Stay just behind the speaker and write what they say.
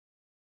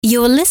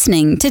You're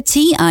listening to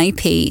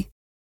TIP.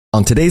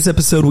 On today's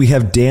episode, we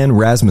have Dan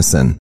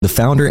Rasmussen, the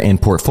founder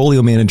and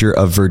portfolio manager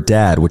of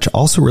Verdad, which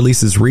also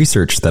releases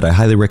research that I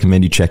highly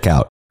recommend you check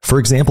out. For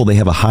example, they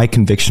have a high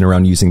conviction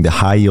around using the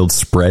high yield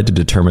spread to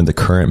determine the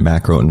current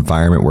macro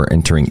environment we're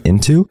entering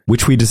into,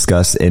 which we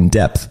discuss in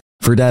depth.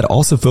 Verdad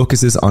also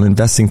focuses on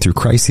investing through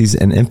crises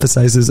and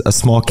emphasizes a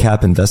small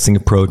cap investing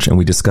approach, and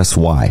we discuss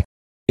why.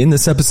 In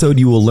this episode,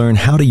 you will learn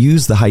how to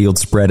use the high yield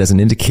spread as an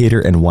indicator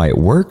and why it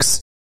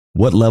works,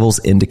 what levels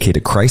indicate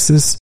a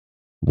crisis,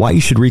 why you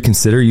should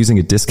reconsider using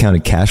a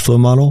discounted cash flow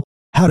model,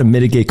 how to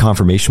mitigate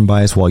confirmation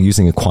bias while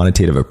using a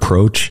quantitative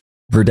approach,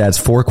 Verdad's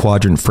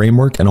 4-quadrant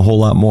framework, and a whole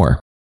lot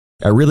more.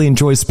 I really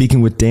enjoy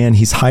speaking with Dan.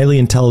 He's highly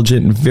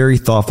intelligent and very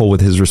thoughtful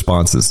with his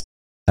responses.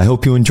 I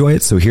hope you enjoy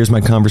it, so here's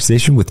my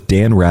conversation with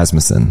Dan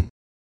Rasmussen.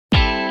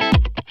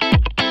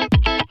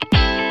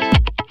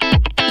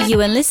 You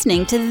are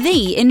listening to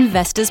The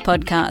Investors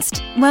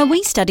Podcast, where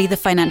we study the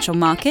financial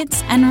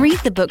markets and read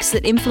the books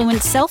that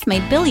influence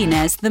self-made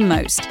billionaires the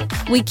most.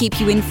 We keep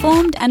you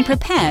informed and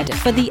prepared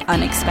for the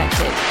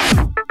unexpected.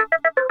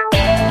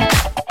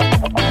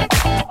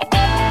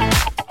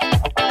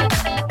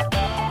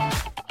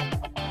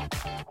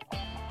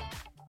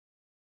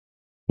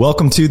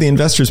 Welcome to The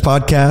Investors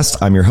Podcast.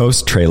 I'm your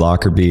host, Trey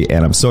Lockerbie,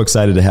 and I'm so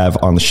excited to have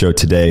on the show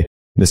today,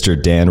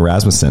 Mr. Dan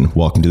Rasmussen.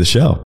 Welcome to the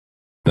show.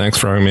 Thanks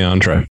for having me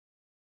on, Trey.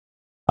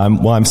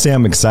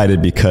 I'm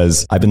excited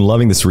because I've been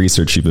loving this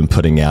research you've been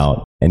putting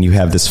out, and you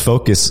have this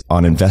focus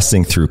on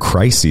investing through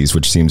crises,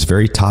 which seems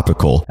very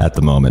topical at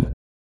the moment.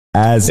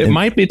 It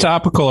might be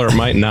topical or it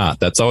might not.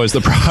 That's always the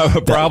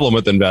problem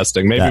with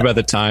investing. Maybe by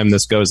the time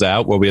this goes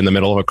out, we'll be in the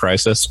middle of a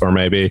crisis, or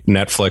maybe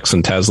Netflix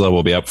and Tesla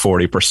will be up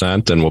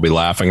 40% and we'll be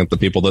laughing at the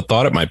people that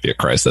thought it might be a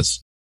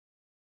crisis.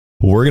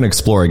 We're going to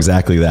explore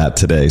exactly that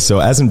today. So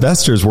as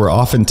investors, we're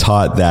often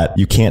taught that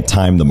you can't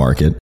time the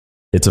market.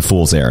 It's a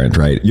fool's errand,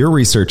 right? Your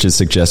research is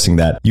suggesting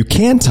that you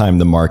can time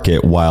the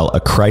market while a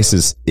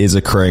crisis is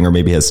occurring or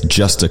maybe has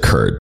just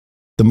occurred.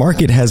 The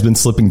market has been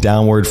slipping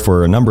downward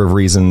for a number of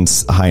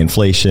reasons: high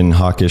inflation,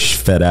 hawkish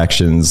Fed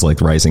actions like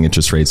rising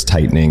interest rates,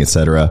 tightening,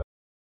 etc.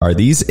 Are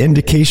these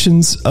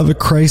indications of a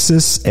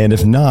crisis? And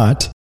if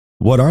not,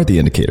 what are the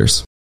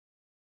indicators?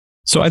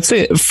 So I'd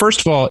say,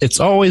 first of all, it's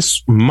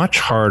always much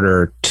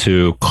harder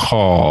to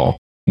call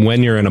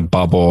when you're in a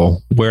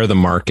bubble, where the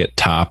market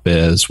top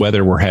is,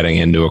 whether we're heading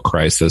into a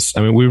crisis.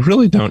 I mean, we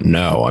really don't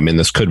know. I mean,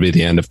 this could be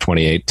the end of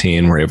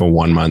 2018 where you have a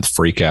 1-month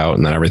freak out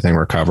and then everything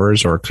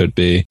recovers, or it could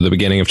be the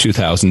beginning of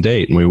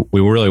 2008. And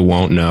we really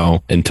won't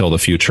know until the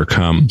future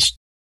comes.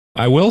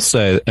 I will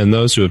say, and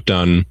those who have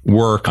done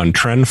work on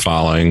trend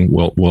following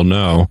will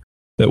know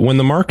that when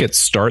the market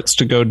starts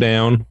to go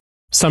down,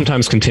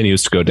 sometimes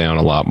continues to go down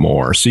a lot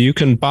more. So you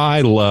can buy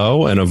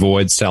low and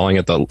avoid selling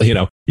at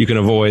you can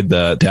avoid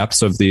the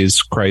depths of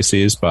these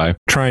crises by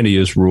trying to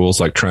use rules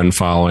like trend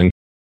following.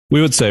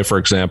 We would say, for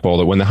example,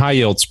 that when the high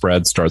yield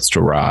spread starts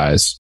to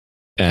rise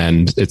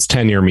and its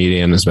 10-year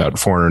median is about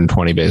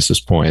 420 basis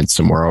points,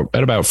 and we're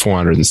at about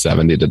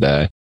 470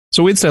 today.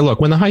 So we'd say,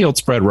 look, when the high yield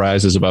spread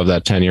rises above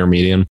that 10-year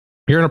median,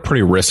 you're in a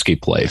pretty risky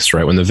place,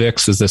 right? When the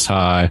VIX is this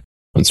high,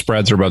 when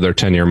spreads are above their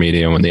 10-year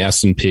median, when the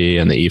S&P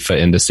and the EFA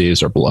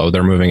indices are below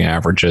their moving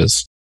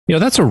averages,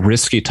 that's a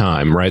risky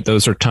time, right?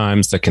 Those are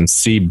times that can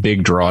see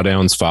big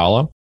drawdowns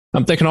follow.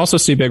 They can also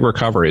see big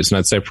recoveries. And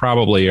I'd say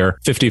probably are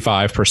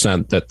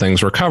 55% that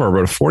things recover,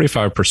 but a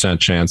 45%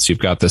 chance you've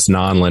got this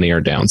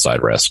nonlinear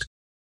downside risk.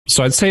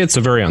 So I'd say it's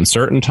a very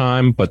uncertain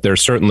time, but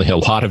there's certainly a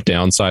lot of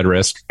downside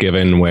risk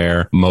given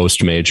where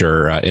most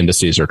major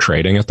indices are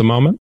trading at the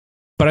moment.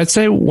 But I'd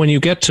say when you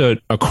get to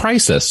a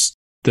crisis,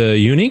 the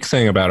unique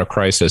thing about a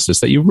crisis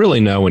is that you really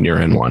know when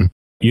you're in one.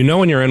 You know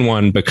when you're in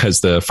one because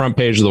the front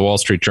page of the Wall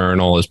Street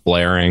Journal is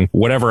blaring.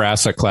 Whatever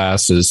asset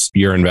classes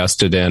you're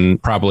invested in,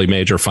 probably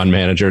major fund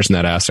managers in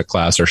that asset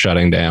class are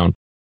shutting down.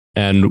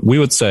 And we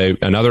would say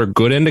another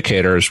good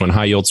indicator is when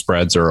high yield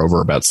spreads are over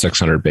about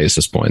 600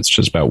 basis points, which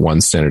is about 1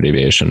 standard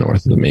deviation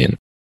north of the mean.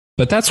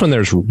 But that's when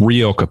there's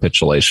real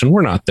capitulation.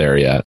 We're not there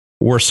yet.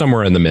 We're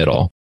somewhere in the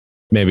middle.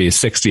 Maybe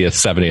 60th,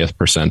 70th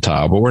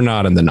percentile, but we're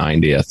not in the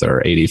 90th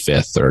or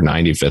 85th or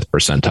 95th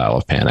percentile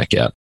of panic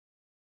yet.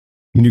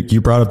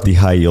 You brought up the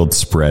high yield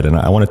spread, and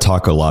I want to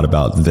talk a lot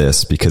about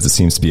this because it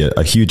seems to be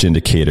a huge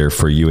indicator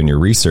for you and your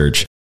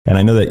research. And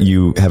I know that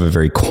you have a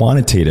very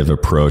quantitative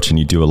approach and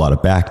you do a lot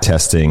of back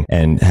testing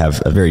and have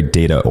a very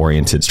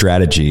data-oriented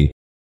strategy.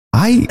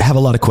 I have a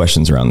lot of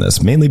questions around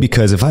this, mainly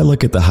because if I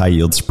look at the high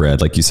yield spread,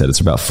 like you said,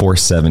 it's about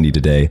 470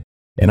 today.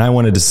 And I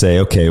wanted to say,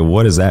 okay,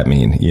 what does that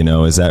mean?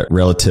 Is that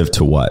relative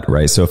to what,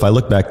 right? So if I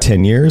look back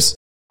 10 years,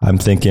 I'm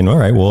thinking, all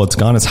right, well, it's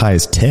gone as high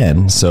as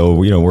 10. So,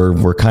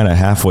 we're kind of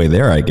halfway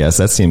there, I guess.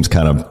 That seems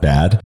kind of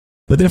bad.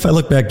 But then if I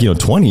look back,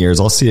 20 years,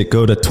 I'll see it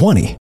go to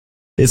 20.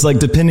 It's like,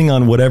 depending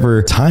on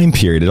whatever time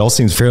period, it all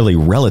seems fairly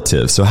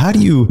relative. So how do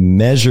you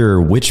measure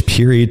which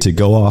period to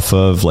go off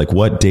of, like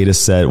what data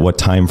set, what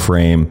time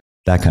frame,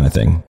 that kind of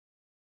thing?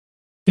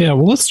 Yeah,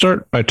 well, let's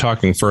start by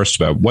talking first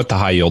about what the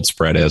high yield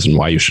spread is and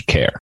why you should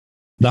care.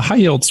 The high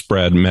yield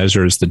spread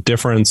measures the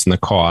difference in the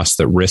cost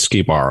that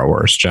risky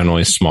borrowers,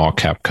 generally small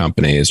cap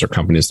companies or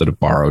companies that have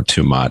borrowed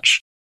too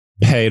much,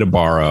 pay to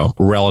borrow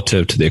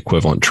relative to the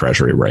equivalent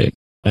treasury rate.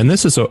 And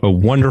this is a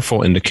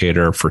wonderful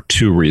indicator for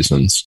two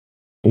reasons.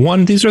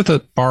 One, these are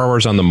the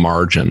borrowers on the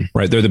margin,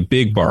 right? They're the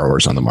big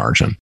borrowers on the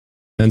margin.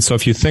 And so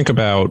if you think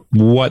about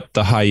what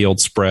the high yield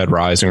spread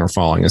rising or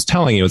falling is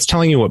telling you, it's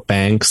telling you what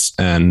banks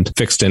and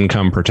fixed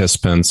income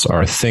participants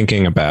are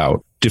thinking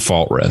about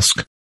default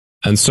risk.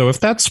 And so if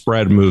that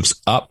spread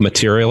moves up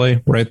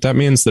materially, right, that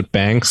means that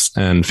banks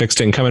and fixed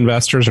income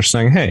investors are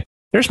saying, hey,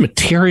 there's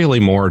materially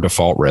more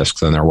default risk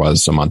than there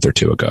was a month or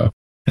two ago.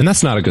 And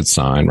that's not a good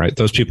sign, right?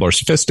 Those people are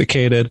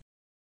sophisticated.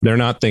 They're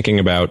not thinking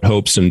about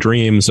hopes and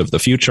dreams of the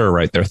future,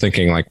 right? They're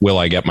thinking like, will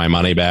I get my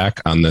money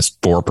back on this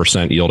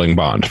 4% yielding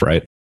bond,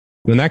 right?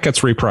 When that gets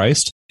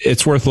repriced,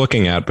 it's worth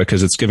looking at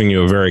because it's giving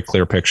you a very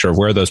clear picture of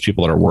where those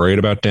people that are worried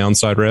about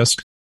downside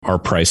risk are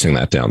pricing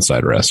that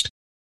downside risk.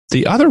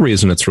 The other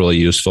reason it's really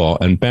useful,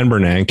 and Ben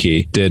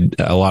Bernanke did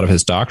a lot of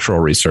his doctoral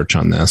research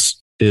on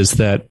this, is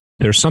that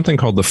there's something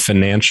called the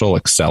financial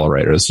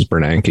accelerator. This is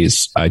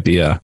Bernanke's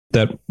idea.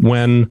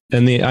 And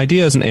the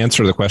idea is an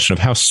answer to the question of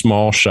how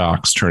small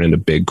shocks turn into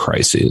big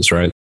crises,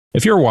 right?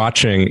 If you're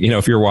watching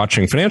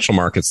financial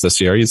markets this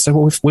year, you'd say,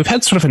 well, we've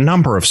had sort of a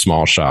number of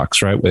small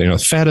shocks, right? The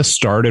Fed has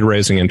started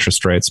raising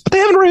interest rates, but they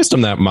haven't raised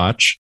them that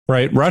much,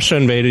 right? Russia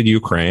invaded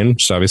Ukraine,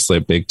 which is obviously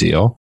a big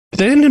deal. But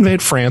they didn't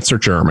invade France or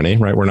Germany,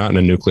 right? We're not in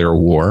a nuclear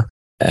war.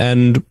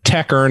 And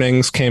tech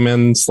earnings came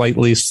in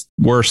slightly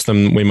worse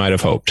than we might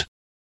have hoped.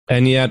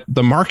 And yet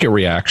the market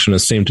reaction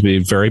has seemed to be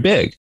very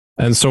big.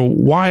 And so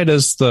why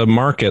does the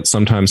market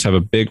sometimes have a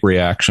big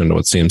reaction to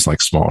what seems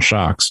like small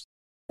shocks?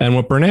 And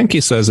what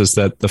Bernanke says is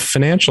that the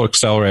financial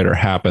accelerator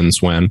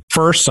happens when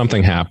first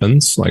something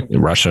happens, like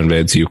Russia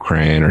invades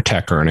Ukraine or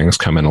tech earnings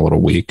come in a little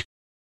weak.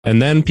 And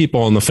then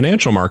people in the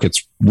financial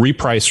markets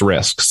reprice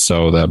risks.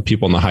 So the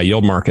people in the high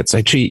yield market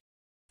say, gee,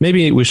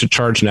 maybe we should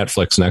charge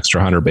Netflix an extra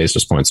 100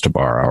 basis points to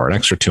borrow or an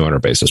extra 200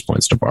 basis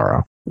points to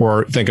borrow.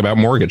 Or think about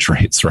mortgage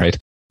rates, right?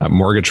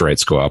 Mortgage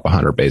rates go up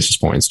 100 basis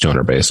points,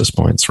 200 basis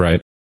points,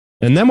 right?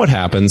 And then what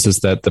happens is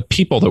that the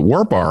people that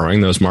were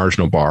borrowing, those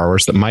marginal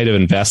borrowers that might have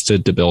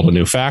invested to build a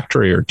new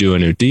factory or do a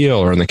new deal,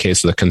 or in the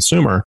case of the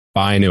consumer,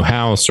 buy a new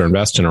house or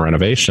invest in a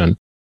renovation,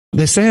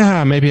 they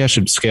say, maybe I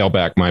should scale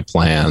back my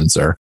plans,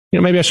 or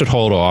maybe I should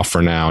hold off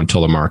for now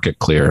until the market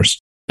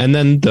clears. And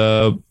then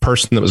the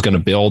person that was going to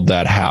build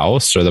that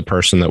house or the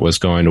person that was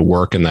going to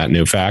work in that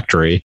new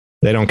factory,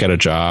 they don't get a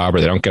job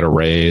or they don't get a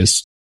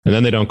raise. And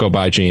then they don't go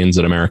buy jeans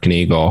at American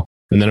Eagle.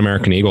 And then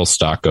American Eagle's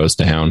stock goes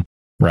down.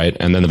 Right.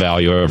 And then the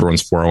value of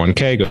everyone's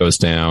 401k goes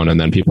down. And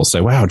then people say,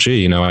 wow,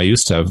 gee, I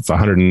used to have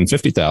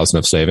 150,000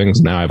 of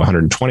savings. Now I have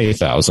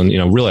 120,000.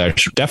 Really, I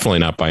should definitely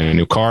not buy a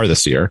new car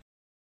this year.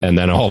 And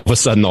then all of a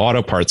sudden the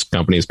auto parts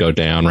companies go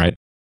down. Right.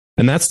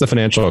 And that's the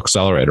financial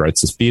accelerator. Right?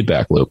 It's this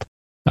feedback loop.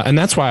 And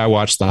that's why I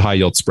watch the high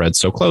yield spread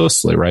so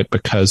closely. Right.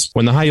 Because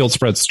when the high yield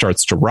spread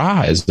starts to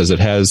rise, as it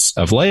has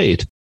of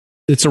late,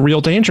 it's a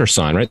real danger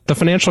sign, right? The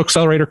financial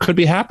accelerator could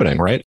be happening,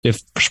 right?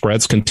 If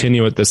spreads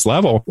continue at this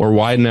level or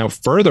widen out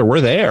further,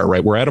 we're there,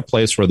 right? We're at a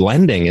place where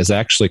lending is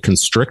actually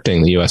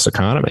constricting the U.S.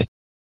 economy.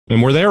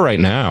 And we're there right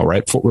now,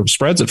 right?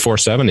 Spreads at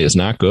 470 is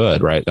not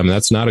good, right? I mean,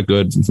 that's not a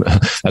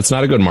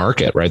good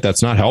market, right?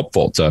 That's not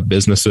helpful to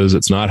businesses.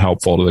 It's not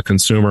helpful to the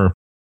consumer.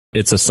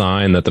 It's a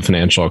sign that the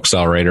financial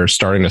accelerator is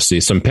starting to see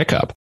some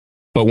pickup.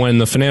 But when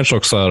the financial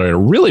accelerator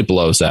really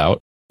blows out,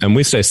 and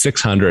we say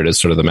 600 is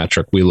sort of the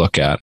metric we look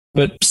at,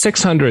 but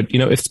 600,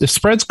 if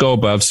spreads go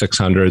above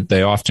 600,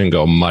 they often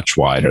go much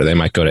wider. They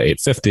might go to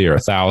 850 or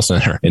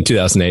 1,000. Or in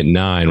 2008 and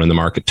 9, when the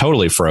market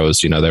totally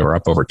froze, they were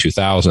up over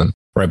 2,000,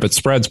 right? But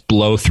spreads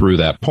blow through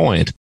that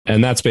point.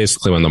 And that's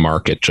basically when the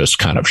market just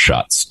kind of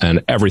shuts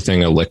and everything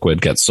illiquid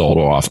gets sold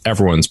off.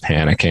 Everyone's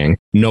panicking.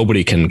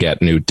 Nobody can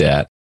get new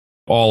debt.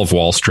 All of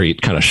Wall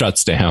Street kind of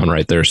shuts down,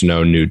 right? There's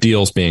no new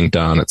deals being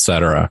done, et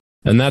cetera.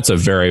 And that's a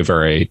very,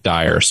 very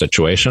dire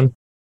situation.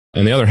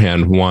 On the other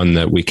hand, one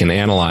that we can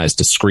analyze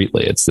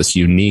discreetly. It's this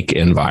unique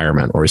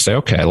environment where we say,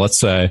 okay, let's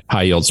say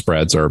high yield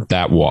spreads are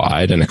that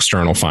wide and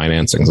external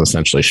financing is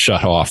essentially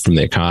shut off from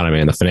the economy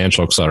and the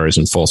financial accelerator is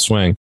in full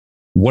swing.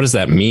 What does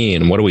that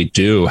mean? What do we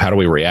do? How do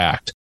we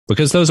react?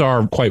 Because those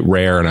are quite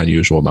rare and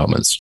unusual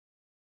moments.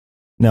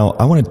 Now,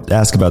 I want to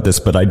ask about this,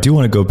 but I do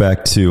want to go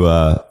back to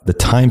the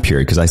time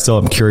period because I still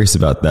am curious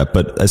about that.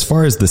 But as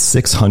far as the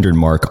 600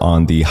 mark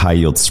on the high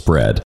yield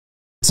spread,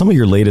 some of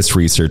your latest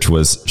research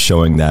was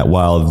showing that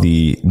while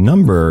the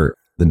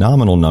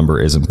nominal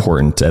number is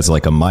important as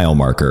like a mile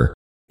marker,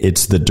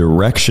 it's the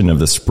direction of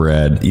the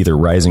spread, either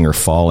rising or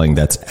falling,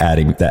 that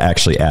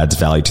actually adds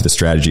value to the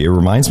strategy. It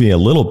reminds me a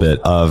little bit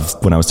of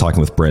when I was talking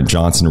with Brent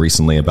Johnson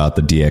recently about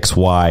the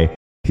DXY.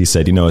 He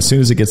said, as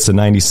soon as it gets to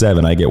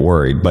 97, I get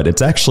worried. But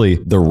it's actually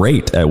the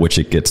rate at which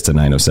it gets to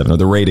 907 or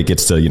the rate it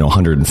gets to,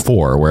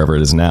 104 or wherever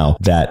it is now,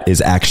 that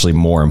is actually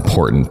more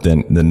important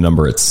than the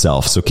number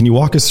itself. So can you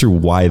walk us through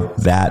why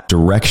that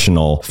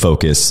directional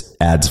focus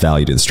adds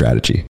value to the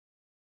strategy?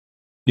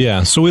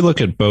 Yeah. So we look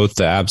at both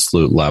the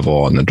absolute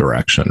level and the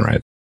direction,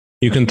 right?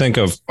 You can think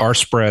of, are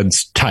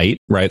spreads tight,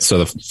 right? So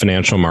the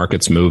financial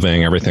market's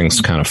moving, everything's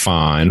kind of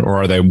fine. Or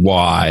are they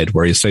wide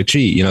where you say,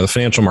 gee, the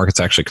financial market's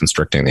actually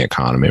constricting the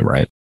economy,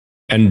 right?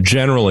 And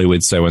generally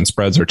we'd say when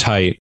spreads are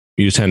tight,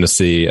 you tend to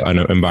see an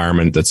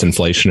environment that's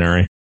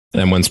inflationary.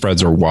 And when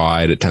spreads are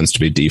wide, it tends to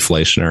be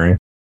deflationary.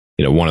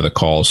 One of the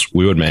calls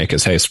we would make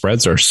is, hey,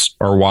 spreads are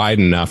wide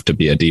enough to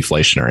be a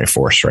deflationary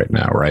force right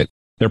now, right?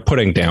 They're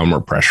putting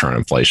downward pressure on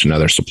inflation. Now,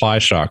 there's supply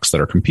shocks that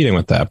are competing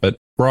with that, but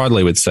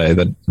broadly would say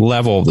the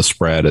level of the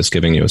spread is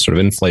giving you a sort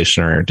of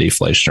inflationary or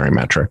deflationary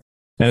metric.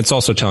 And it's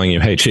also telling you,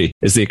 hey, gee,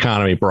 is the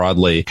economy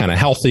broadly kind of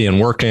healthy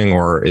and working,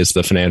 or is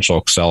the financial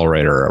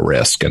accelerator a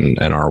risk? And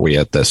are we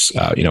at this,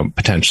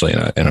 potentially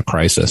in a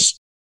crisis?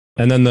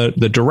 And then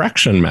the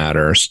direction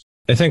matters.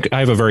 I think I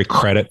have a very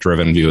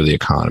credit-driven view of the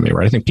economy,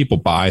 right? I think people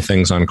buy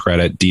things on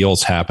credit.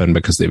 Deals happen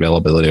because of the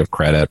availability of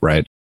credit,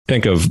 right?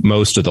 Think of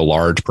most of the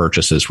large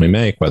purchases we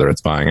make, whether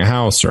it's buying a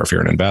house or if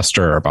you're an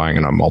investor or buying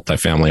in a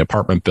multifamily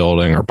apartment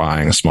building or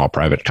buying a small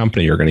private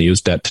company, you're going to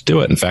use debt to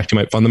do it. In fact, you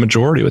might fund the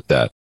majority with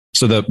debt.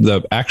 So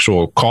the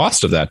actual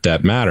cost of that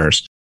debt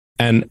matters.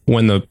 And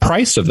when the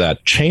price of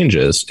that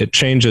changes, it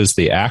changes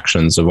the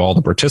actions of all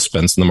the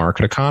participants in the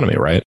market economy,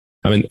 right?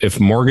 I mean, if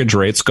mortgage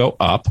rates go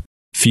up,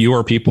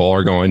 fewer people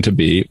are going to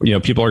be,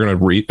 people are going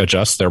to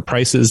readjust their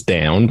prices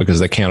down because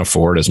they can't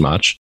afford as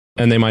much,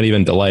 and they might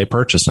even delay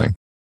purchasing.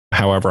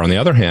 However, on the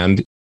other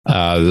hand,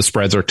 the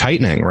spreads are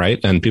tightening, right?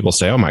 And people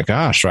say, oh my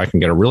gosh, I can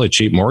get a really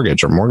cheap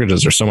mortgage, or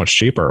mortgages are so much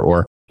cheaper,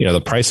 or, the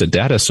price of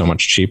debt is so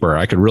much cheaper.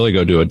 I could really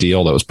go do a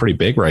deal that was pretty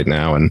big right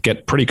now and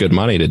get pretty good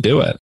money to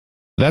do it.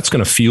 That's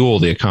going to fuel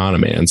the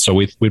economy. And so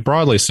we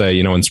broadly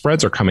say, when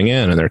spreads are coming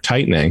in and they're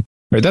tightening,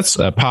 right, that's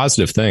a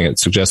positive thing. It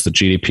suggests that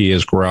GDP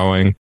is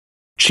growing.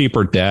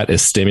 Cheaper debt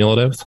is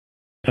stimulative.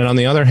 And on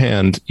the other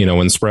hand,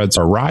 when spreads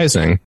are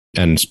rising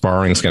and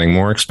borrowing is getting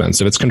more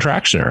expensive, it's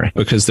contractionary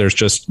because there's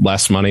just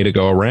less money to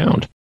go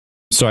around.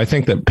 So I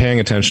think that paying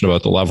attention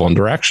about the level and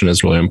direction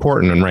is really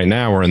important. And right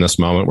now we're in this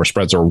moment where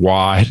spreads are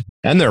wide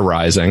and they're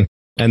rising.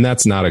 And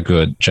that's not a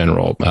good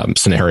general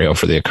scenario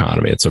for the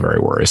economy. It's a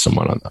very worrisome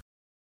one on that.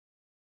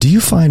 Do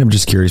you find, I'm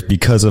just curious,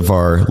 because of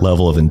our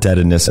level of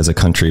indebtedness as a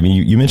country, I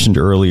mean, you mentioned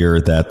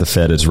earlier that the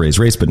Fed has raised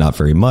rates, but not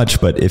very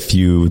much. But if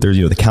there's,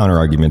 the counter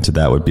argument to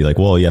that would be like,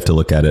 well, you have to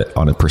look at it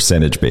on a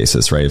percentage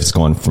basis, right? If it's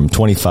going from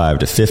 25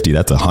 to 50,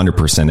 that's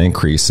 100%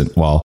 increase. And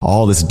while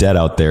all this debt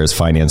out there is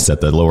financed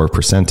at the lower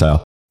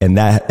percentile, and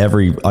that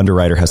every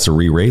underwriter has to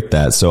re-rate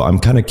that. So I'm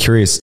kind of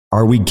curious,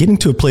 are we getting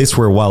to a place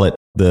where while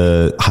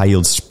the high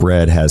yield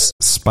spread has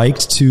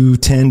spiked to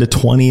 10 to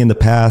 20 in the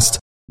past,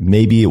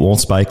 maybe it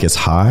won't spike as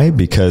high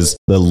because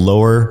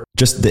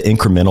just the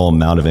incremental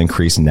amount of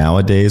increase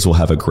nowadays will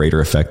have a greater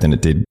effect than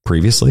it did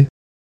previously?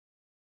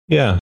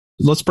 Yeah.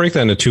 Let's break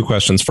that into two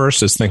questions.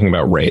 First is thinking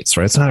about rates,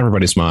 right? It's not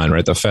everybody's mind,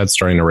 right? The Fed's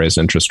starting to raise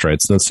interest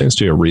rates, and it seems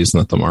to be a reason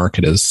that the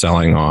market is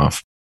selling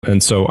off.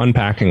 And so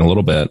unpacking a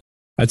little bit,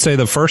 I'd say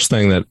the first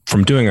thing that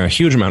from doing a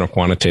huge amount of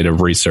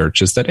quantitative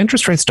research is that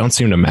interest rates don't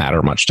seem to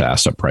matter much to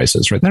asset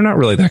prices, right? They're not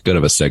really that good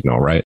of a signal,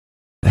 right?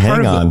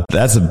 Hang on.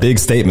 That's a big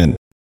statement.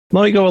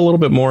 Let me go a little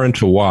bit more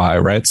into why,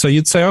 right? So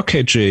you'd say,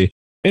 okay, gee,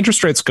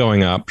 interest rates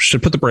going up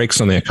should put the brakes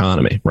on the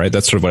economy, right?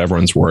 That's sort of what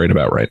everyone's worried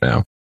about right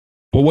now.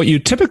 Well, what you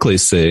typically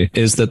see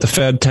is that the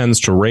Fed tends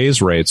to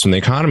raise rates when the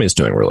economy is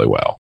doing really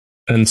well.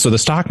 And so the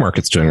stock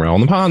market's doing well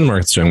and the bond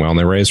market's doing well, and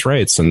they raise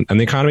rates, and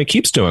the economy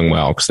keeps doing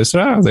well because they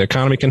said, the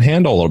economy can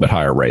handle a little bit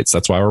higher rates.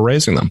 That's why we're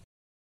raising them.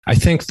 I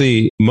think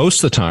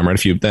most of the time, right,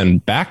 if you then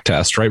back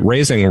test, right,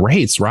 rising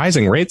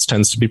rates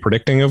tends to be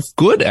predicting of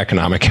good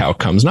economic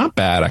outcomes, not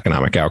bad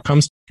economic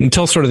outcomes,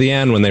 until sort of the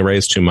end when they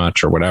raise too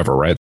much or whatever,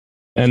 right?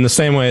 And the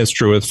same way is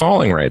true with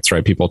falling rates,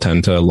 right? People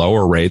tend to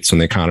lower rates when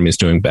the economy is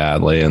doing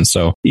badly. And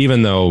so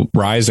even though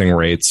rising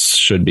rates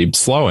should be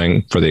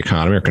slowing for the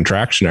economy or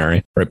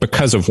contractionary, right,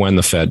 because of when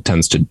the Fed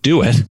tends to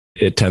do it,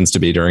 it tends to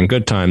be during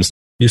good times.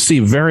 You see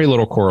very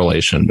little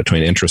correlation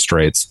between interest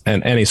rates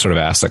and any sort of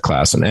asset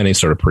class in any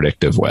sort of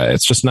predictive way.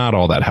 It's just not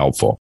all that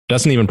helpful. It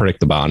doesn't even predict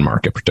the bond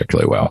market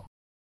particularly well.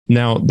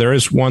 Now, there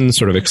is one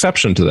sort of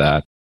exception to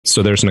that.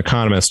 So there's an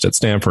economist at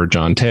Stanford,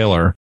 John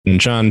Taylor, and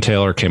John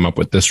Taylor came up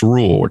with this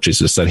rule, which is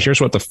just said,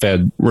 here's what the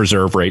Fed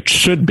reserve rate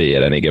should be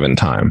at any given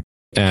time.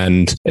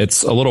 And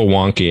it's a little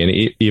wonky.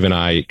 And even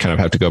I kind of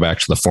have to go back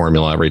to the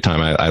formula every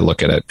time I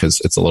look at it because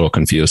it's a little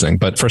confusing.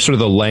 But for sort of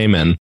the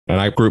layman, and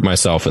I group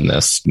myself in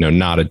this,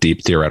 not a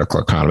deep theoretical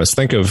economist,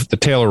 think of the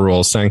Taylor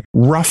rule saying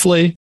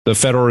roughly the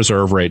Federal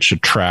Reserve rate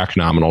should track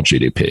nominal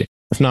GDP.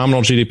 If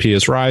nominal GDP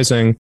is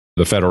rising,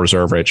 the Federal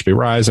Reserve rate should be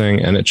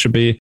rising, and it should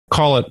be,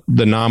 call it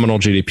the nominal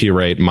GDP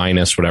rate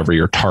minus whatever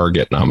your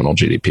target nominal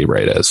GDP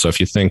rate is. So if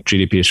you think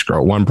GDP should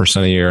grow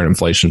 1% a year and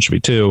inflation should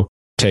be 2%,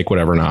 take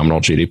whatever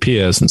nominal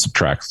GDP is and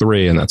subtract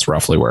 3%, and that's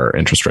roughly where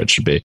interest rates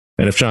should be.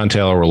 And if John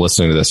Taylor were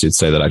listening to this, he'd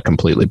say that I'd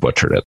completely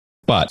butchered it.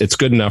 But it's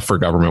good enough for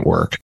government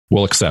work.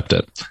 We'll accept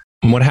it.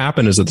 And what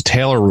happened is that the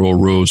Taylor rule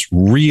rose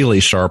really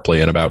sharply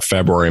in about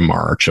February,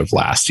 March of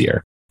last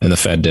year, and the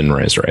Fed didn't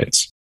raise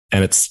rates.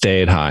 And it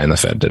stayed high and the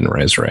Fed didn't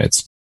raise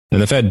rates.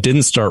 And the Fed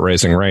didn't start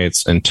raising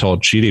rates until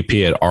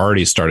GDP had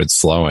already started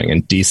slowing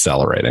and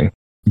decelerating.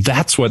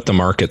 That's what the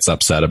market's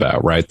upset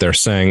about, right? They're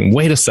saying,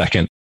 wait a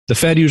second, the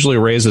Fed usually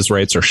raises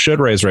rates or should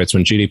raise rates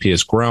when GDP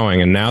is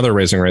growing, and now they're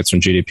raising rates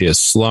when GDP is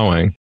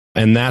slowing.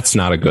 And that's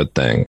not a good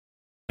thing.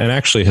 And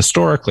actually,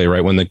 historically,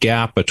 right, when the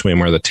gap between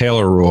where the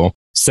Taylor rule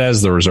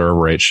says the reserve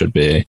rate should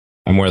be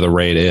and where the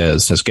rate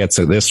is gets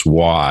this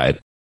wide,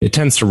 it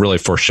tends to really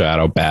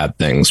foreshadow bad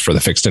things for the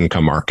fixed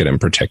income market in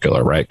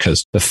particular, right?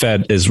 Because the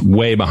Fed is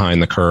way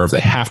behind the curve. They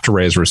have to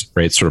raise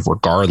rates sort of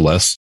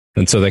regardless.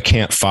 And so they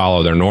can't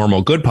follow their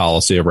normal good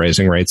policy of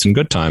raising rates in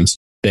good times.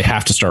 They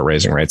have to start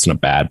raising rates in a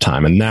bad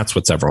time. And that's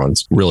what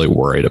everyone's really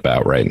worried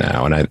about right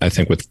now. And I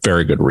think with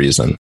very good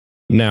reason.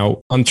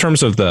 Now, in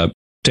terms of to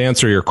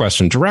answer your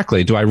question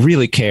directly, do I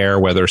really care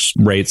whether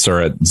rates are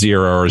at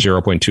 0 or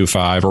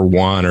 0.25 or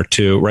 1 or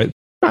 2, right?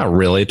 Not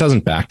really. It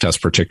doesn't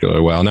backtest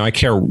particularly well. Now, I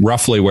care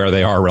roughly where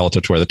they are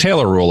relative to where the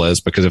Taylor rule is,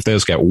 because if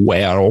those get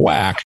way out of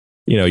whack,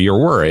 you're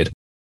worried.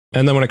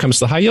 And then when it comes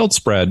to the high yield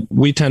spread,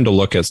 we tend to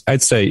look at,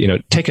 I'd say,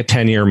 take a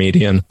 10-year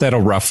median.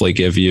 That'll roughly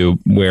give you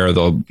where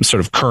the sort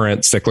of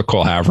current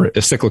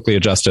cyclically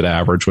adjusted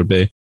average would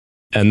be.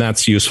 And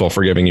that's useful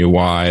for giving you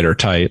wide or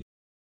tight.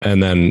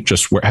 And then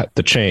just where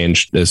the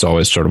change is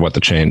always sort of what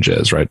the change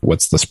is, right?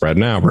 What's the spread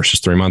now versus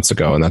 3 months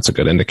ago? And that's a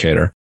good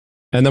indicator.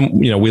 And then,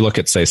 we look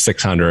at, say,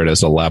 600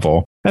 as a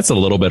level. That's a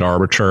little bit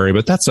arbitrary,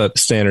 but that's a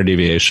standard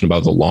deviation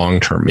above the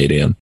long-term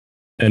median.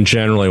 And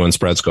generally, when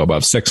spreads go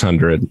above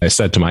 600, I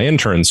said to my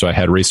interns, so I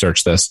had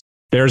researched this,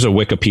 there's a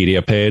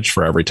Wikipedia page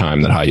for every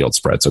time that high yield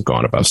spreads have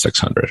gone above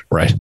 600,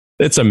 right?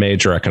 It's a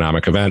major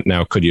economic event.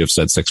 Now, could you have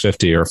said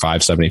 650 or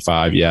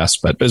 575? Yes,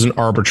 but as an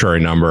arbitrary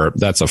number,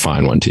 that's a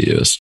fine one to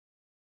use.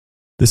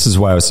 This is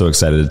why I was so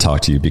excited to talk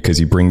to you, because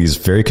you bring these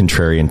very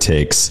contrarian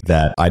takes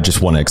that I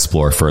just want to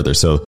explore further.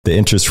 So the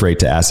interest rate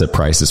to asset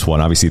price is one.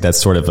 Obviously, that's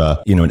sort of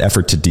an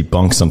effort to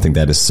debunk something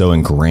that is so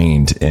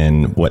ingrained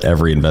in what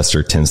every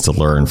investor tends to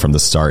learn from the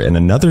start. And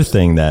another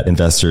thing that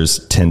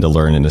investors tend to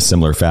learn in a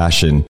similar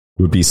fashion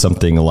would be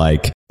something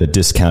like the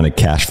discounted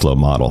cash flow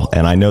model.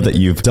 And I know that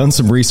you've done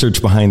some research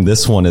behind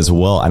this one as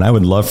well. And I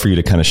would love for you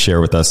to kind of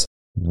share with us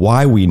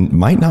why we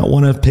might not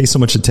want to pay so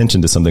much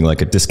attention to something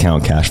like a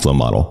discount cash flow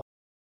model.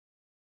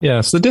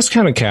 Yeah, so the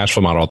discounted cash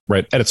flow model,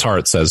 right, at its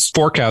heart says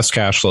forecast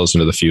cash flows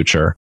into the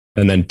future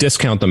and then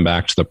discount them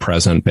back to the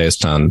present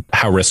based on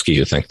how risky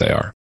you think they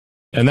are.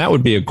 And that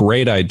would be a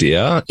great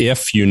idea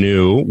if you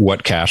knew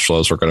what cash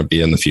flows were going to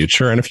be in the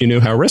future and if you knew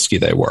how risky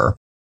they were.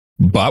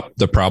 But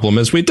the problem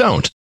is we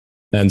don't.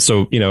 And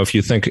so, if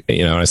you think,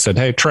 I said,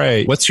 hey,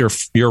 Trey, what's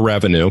your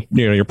revenue,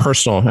 your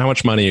personal, how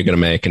much money are you going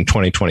to make in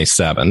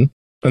 2027?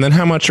 And then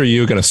how much are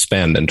you going to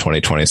spend in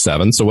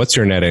 2027? So what's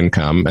your net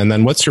income? And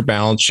then what's your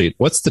balance sheet?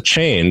 What's the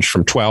change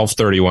from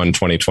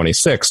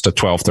 12/31/2026 to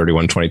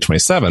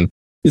 12/31/2027?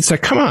 You'd say,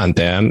 come on,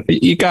 Dan,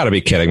 you got to be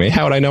kidding me.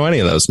 How would I know any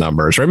of those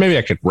numbers? Right? Maybe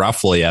I could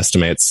roughly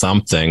estimate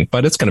something,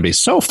 but it's going to be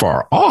so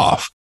far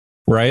off,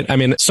 right? I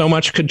mean, so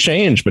much could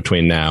change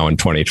between now and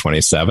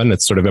 2027.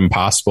 It's sort of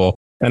impossible.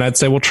 And I'd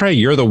say, well, Trey,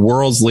 you're the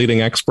world's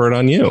leading expert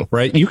on you,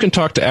 right? You can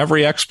talk to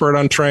every expert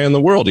on Trey in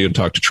the world. You can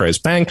talk to Trey's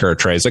banker,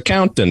 Trey's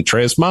accountant,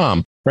 Trey's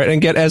mom, right?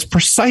 And get as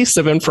precise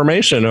of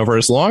information over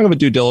as long of a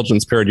due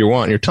diligence period you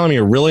want. You're telling me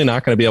you're really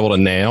not going to be able to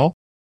nail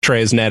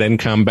Trey's net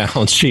income,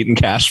 balance sheet, and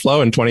cash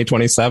flow in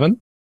 2027?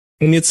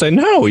 And you'd say,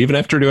 no, even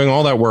after doing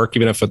all that work,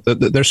 even if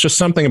there's just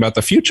something about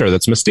the future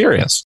that's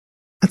mysterious.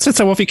 That's it.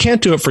 So, well, if you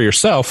can't do it for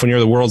yourself when you're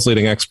the world's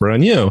leading expert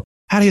on you,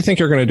 how do you think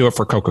you're going to do it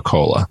for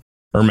Coca-Cola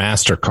or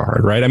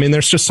MasterCard, right? I mean,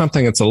 there's just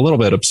something that's a little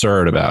bit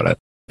absurd about it.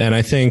 And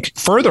I think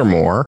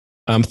furthermore,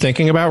 I'm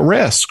thinking about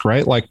risk,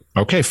 right? Like,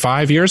 okay,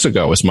 5 years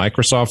ago, was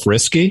Microsoft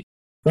risky?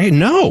 Right?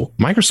 No,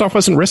 Microsoft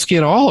wasn't risky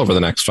at all over the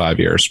next 5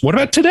 years. What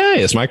about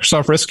today? Is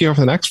Microsoft risky over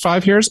the next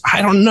 5 years?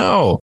 I don't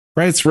know,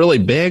 right? It's really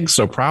big,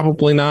 so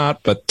probably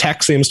not, but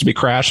tech seems to be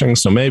crashing,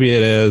 so maybe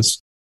it is,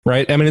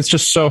 right? I mean, it's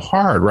just so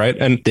hard, right?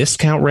 And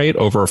discount rate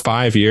over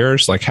 5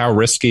 years, like how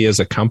risky is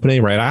a company,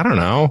 right? I don't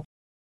know.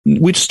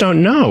 We just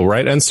don't know,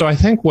 right? And so I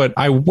think what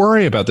I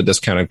worry about the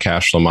discounted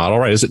cash flow model,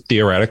 right? Is it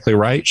theoretically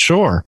right?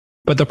 Sure.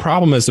 But the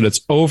problem is that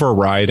it's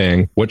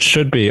overriding what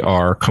should be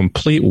our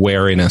complete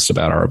wariness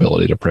about our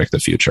ability to predict the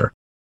future.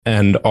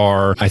 And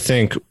our, I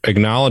think,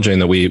 acknowledging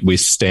that we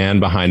stand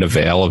behind a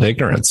veil of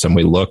ignorance and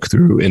we look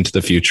into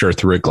the future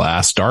through a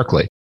glass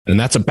darkly. And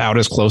that's about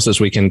as close as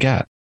we can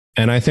get.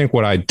 And I think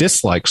what I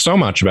dislike so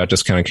much about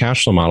discounted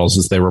cash flow models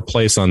is they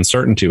replace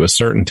uncertainty with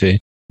certainty.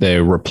 They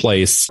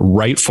replace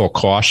rightful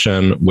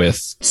caution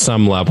with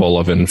some level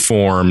of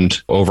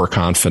informed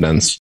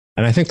overconfidence.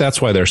 And I think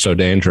that's why they're so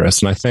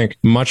dangerous. And I think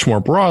much more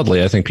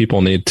broadly, I think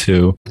people need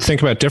to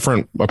think about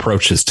different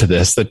approaches to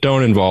this that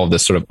don't involve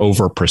this sort of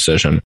over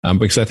precision,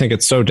 because I think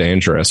it's so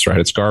dangerous, right?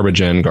 It's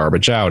garbage in,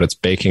 garbage out. It's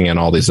baking in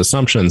all these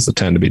assumptions that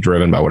tend to be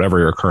driven by whatever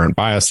your current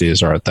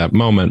biases are at that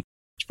moment.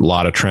 A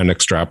lot of trend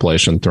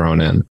extrapolation thrown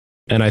in.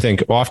 And I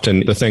think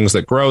often the things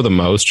that grow the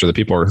most, or the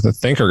people that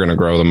think are going to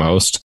grow the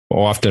most,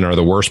 often are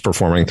the worst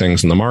performing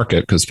things in the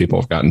market because people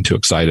have gotten too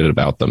excited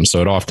about them.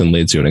 So it often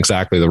leads you in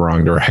exactly the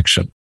wrong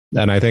direction.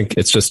 And I think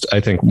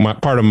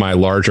part of my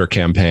larger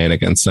campaign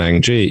against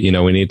saying, gee,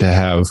 we need to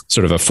have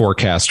sort of a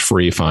forecast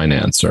free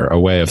finance, or a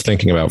way of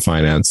thinking about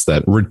finance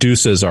that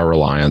reduces our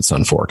reliance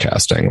on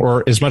forecasting,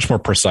 or is much more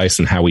precise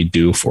in how we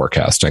do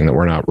forecasting, that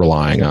we're not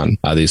relying on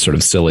these sort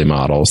of silly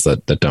models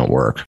that don't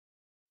work.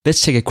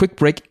 Let's take a quick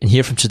break and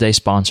hear from today's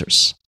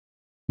sponsors.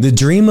 The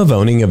dream of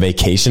owning a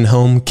vacation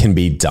home can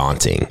be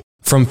daunting.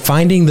 From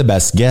finding the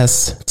best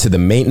guests, to the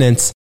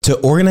maintenance, to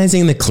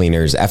organizing the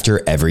cleaners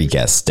after every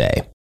guest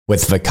stay.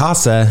 With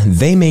Vacasa,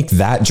 they make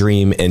that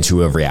dream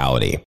into a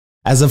reality.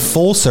 As a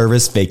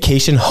full-service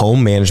vacation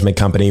home management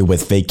company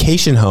with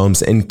vacation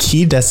homes in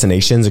key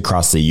destinations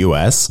across the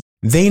U.S.,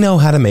 they know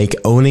how to make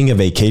owning a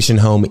vacation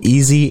home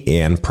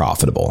easy and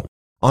profitable.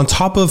 On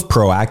top of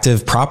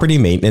proactive property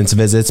maintenance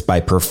visits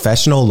by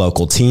professional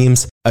local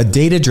teams, a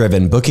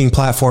data-driven booking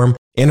platform,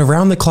 and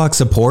around-the-clock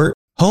support,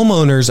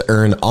 homeowners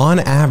earn on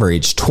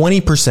average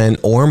 20%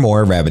 or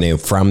more revenue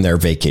from their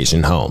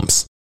vacation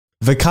homes.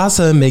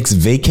 Vacasa makes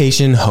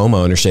vacation home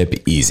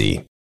ownership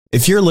easy.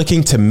 If you're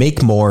looking to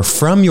make more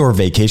from your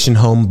vacation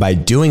home by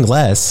doing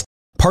less,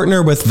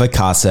 partner with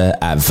Vacasa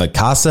at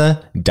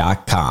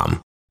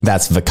vacasa.com.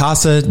 That's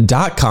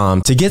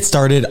vacasa.com to get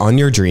started on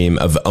your dream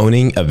of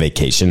owning a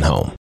vacation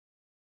home.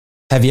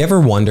 Have you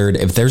ever wondered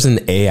if there's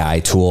an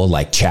AI tool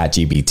like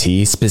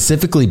ChatGPT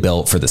specifically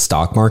built for the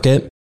stock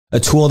market? A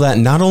tool that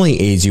not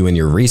only aids you in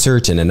your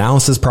research and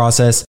analysis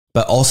process,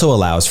 but also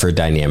allows for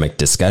dynamic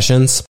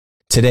discussions?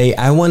 Today,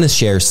 I want to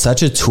share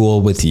such a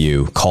tool with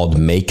you called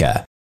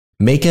Meka.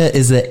 Meka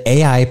is the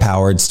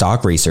AI-powered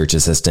stock research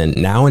assistant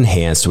now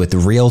enhanced with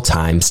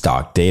real-time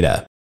stock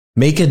data.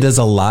 Meka does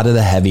a lot of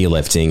the heavy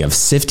lifting of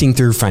sifting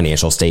through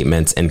financial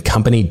statements and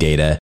company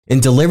data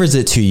and delivers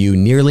it to you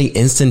nearly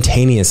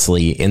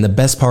instantaneously, and the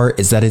best part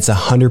is that it's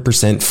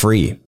 100%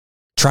 free.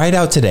 Try it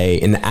out today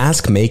and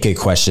ask Meka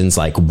questions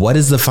like, what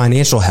is the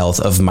financial health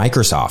of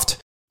Microsoft?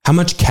 How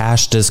much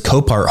cash does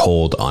Copart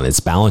hold on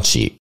its balance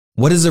sheet?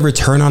 What is the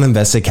return on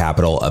invested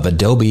capital of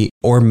Adobe,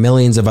 or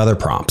millions of other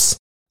prompts?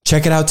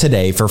 Check it out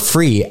today for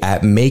free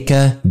at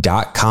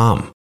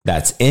Meka.com.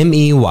 That's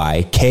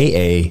MEYKA.com.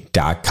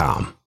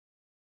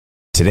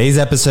 Today's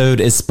episode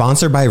is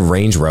sponsored by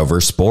Range Rover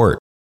Sport.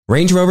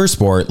 Range Rover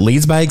Sport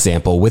leads by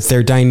example with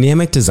their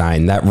dynamic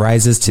design that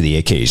rises to the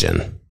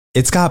occasion.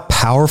 It's got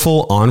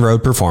powerful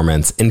on-road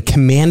performance and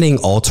commanding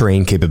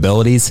all-terrain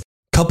capabilities,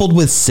 coupled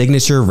with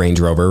signature Range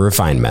Rover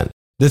refinement.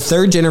 The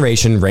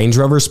third-generation Range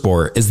Rover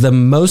Sport is the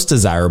most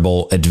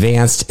desirable,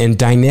 advanced, and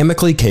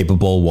dynamically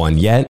capable one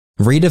yet,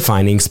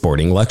 redefining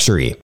sporting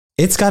luxury.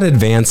 It's got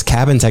advanced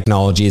cabin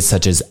technologies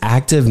such as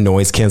active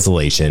noise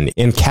cancellation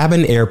and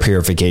cabin air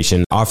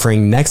purification,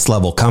 offering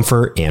next-level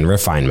comfort and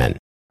refinement.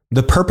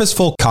 The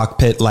purposeful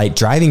cockpit-like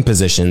driving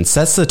position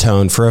sets the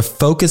tone for a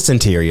focused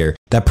interior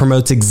that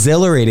promotes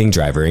exhilarating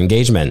driver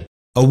engagement.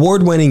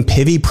 Award-winning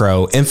Pivi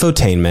Pro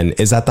infotainment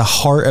is at the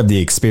heart of the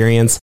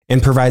experience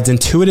and provides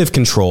intuitive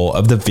control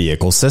of the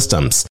vehicle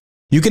systems.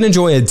 You can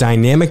enjoy a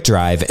dynamic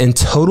drive and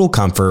total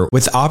comfort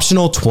with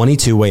optional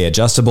 22-way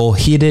adjustable,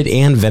 heated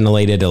and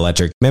ventilated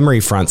electric memory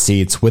front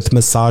seats with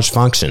massage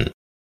function.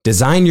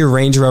 Design your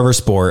Range Rover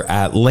Sport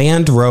at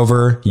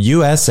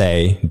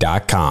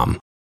LandRoverUSA.com.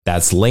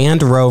 That's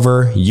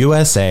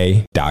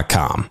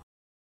LandRoverUSA.com.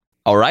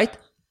 All right,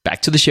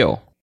 back to the show.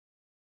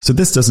 So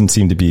this doesn't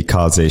seem to be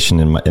causation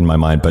in my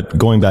mind, but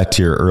going back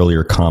to your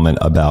earlier comment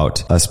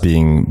about us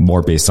being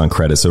more based on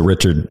credit. So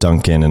Richard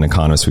Duncan, an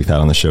economist we've had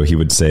on the show, he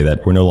would say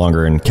that we're no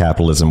longer in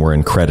capitalism, we're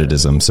in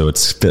creditism. So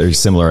it's very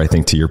similar, I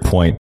think, to your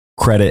point.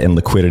 Credit and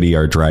liquidity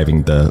are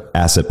driving the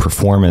asset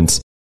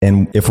performance.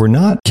 And if we're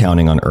not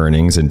counting on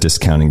earnings and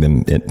discounting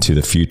them into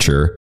the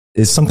future,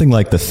 is something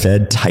like the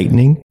Fed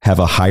tightening have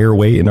a higher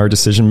weight in our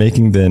decision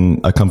making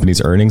than a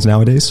company's earnings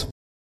nowadays?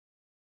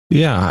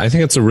 Yeah, I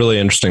think it's a really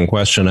interesting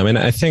question. I mean,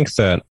 I think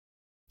that,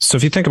 so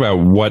if you think about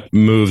what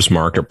moves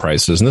market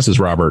prices, and this is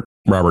Robert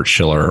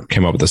Shiller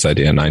came up with this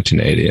idea in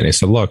 1980, and he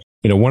said, look,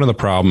 one of the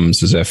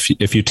problems is if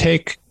you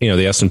take,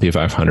 the S&P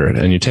 500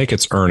 and you take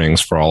its earnings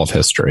for all of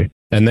history,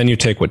 and then you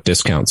take what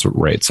discount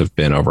rates have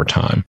been over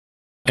time,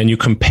 and you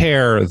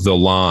compare the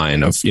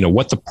line of,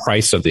 what the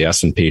price of the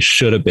S&P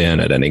should have been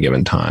at any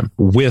given time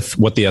with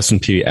what the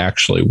S&P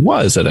actually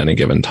was at any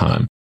given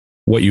time,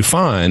 what you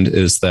find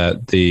is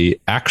that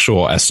the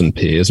actual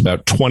S&P is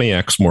about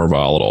 20x more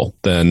volatile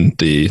than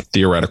the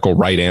theoretical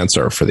right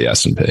answer for the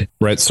S&P,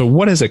 right? So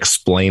what is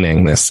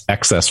explaining this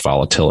excess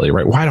volatility,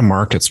 right? Why do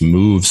markets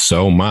move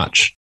so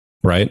much,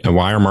 right? And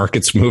why are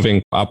markets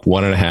moving up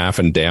 1.5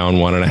 and down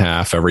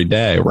 1.5 every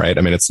day, right?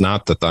 I mean, it's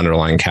not that the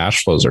underlying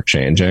cash flows are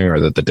changing or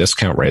that the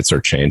discount rates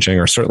are changing,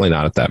 or certainly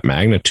not at that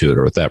magnitude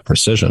or with that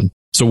precision.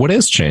 So what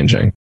is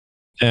changing?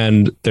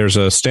 And there's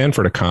a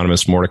Stanford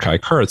economist, Mordecai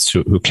Kurtz,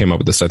 who came up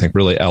with this, I think,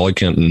 really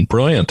elegant and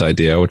brilliant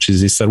idea, which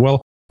is he said,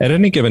 well, at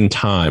any given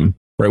time,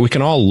 right, we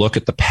can all look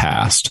at the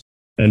past.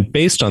 And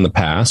based on the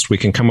past, we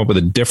can come up with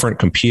a different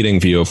competing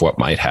view of what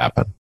might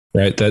happen,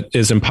 right? That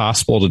is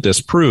impossible to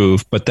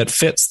disprove, but that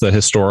fits the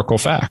historical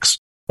facts,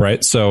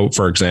 right? So,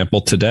 for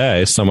example,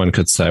 today, someone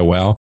could say,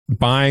 well,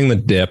 buying the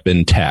dip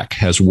in tech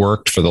has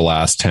worked for the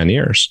last 10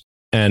 years.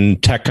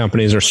 And tech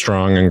companies are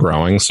strong and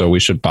growing, so we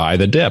should buy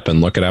the dip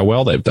and look at how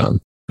well they've done.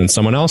 And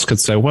someone else could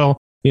say, well,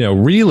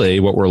 really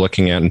what we're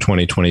looking at in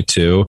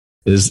 2022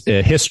 is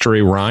a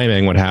history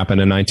rhyming what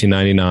happened in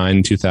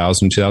 1999,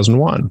 2000,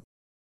 2001.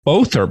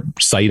 Both are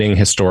citing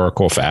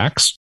historical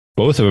facts.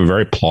 Both have a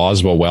very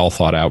plausible, well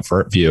thought out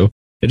view.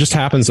 It just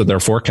happens that their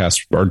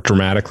forecasts are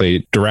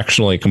dramatically,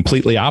 directionally,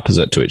 completely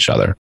opposite to each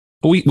other.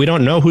 But we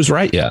don't know who's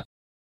right yet.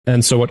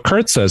 And so what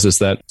Kurt says is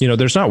that,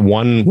 there's not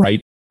one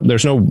right,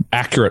 there's no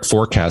accurate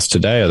forecast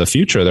today of the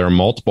future. There are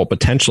multiple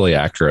potentially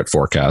accurate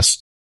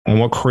forecasts. And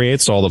what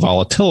creates all the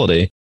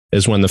volatility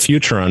is when the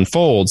future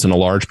unfolds and a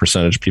large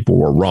percentage of people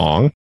were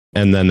wrong,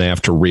 and then they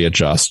have to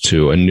readjust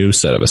to a new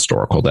set of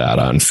historical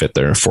data and fit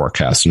their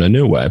forecasts in a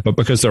new way. But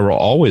because there will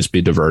always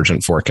be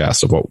divergent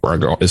forecasts of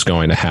what is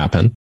going to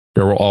happen,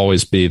 there will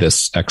always be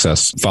this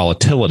excess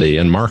volatility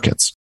in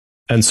markets.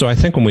 And so I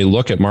think when we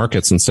look at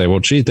markets and say, well,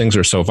 gee, things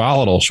are so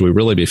volatile, should we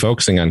really be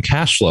focusing on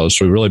cash flows?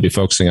 Should we really be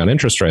focusing on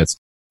interest rates?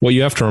 What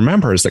you have to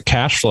remember is that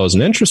cash flows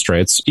and interest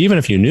rates, even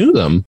if you knew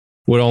them,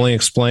 would only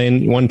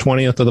explain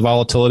 1/20th of the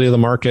volatility of the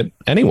market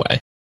anyway.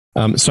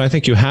 So I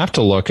think you have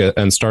to look at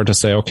and start to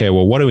say, okay,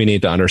 well, what do we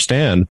need to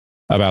understand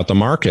about the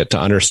market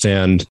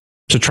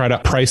to try to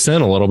price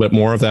in a little bit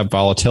more of that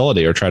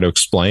volatility or try to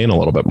explain a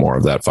little bit more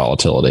of that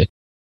volatility?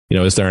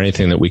 Is there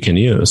anything that we can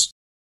use?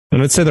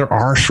 And I'd say there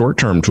are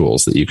short-term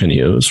tools that you can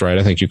use, right?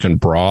 I think you can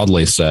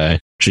broadly say,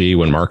 gee,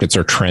 when markets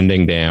are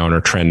trending down or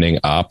trending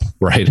up,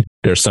 right?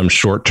 There's some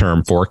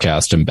short-term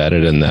forecast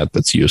embedded in that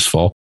that's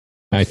useful.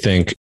 I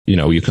think,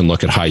 you can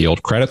look at high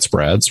yield credit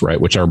spreads, right?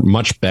 Which are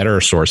much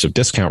better source of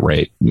discount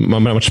rate,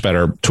 much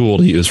better tool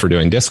to use for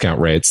doing discount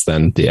rates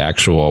than the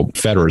actual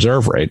Fed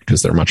Reserve rate,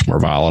 because they're much more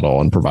volatile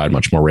and provide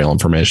much more real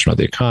information about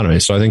the economy.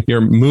 So I think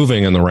you're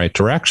moving in the right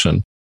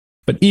direction.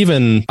 But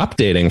even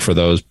updating for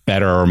those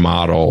better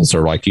models,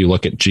 or like you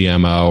look at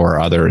GMO or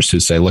others who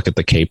say, look at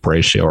the CAPE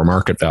ratio or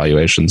market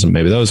valuations, and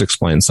maybe those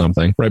explain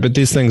something, right? But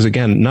these things,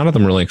 again, none of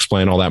them really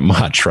explain all that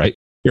much, right?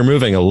 You're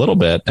moving a little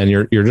bit and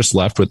you're just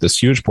left with this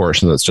huge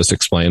portion that's just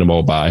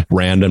explainable by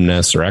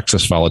randomness or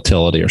excess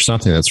volatility or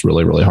something that's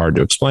really, really hard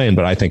to explain,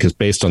 but I think is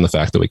based on the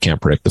fact that we can't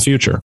predict the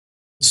future.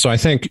 So I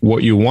think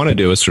what you want to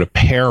do is sort of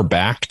pare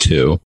back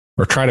to,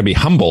 or try to be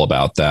humble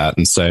about that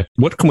and say,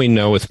 what can we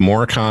know with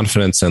more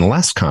confidence and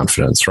less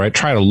confidence, right?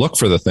 Try to look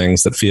for the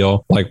things that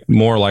feel like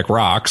more like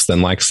rocks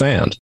than like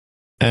sand.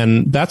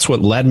 And that's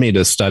what led me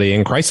to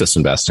studying crisis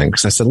investing,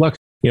 because I said, look,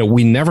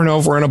 we never know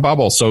if we're in a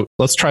bubble. So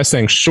let's try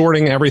saying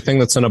shorting everything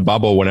that's in a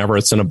bubble whenever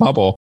it's in a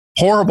bubble.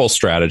 Horrible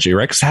strategy,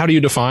 right? Because how do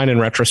you define in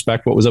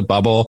retrospect what was a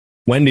bubble?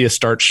 When do you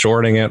start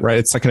shorting it, right?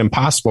 It's like an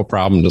impossible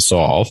problem to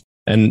solve.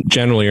 And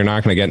generally, you're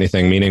not going to get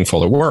anything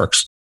meaningful that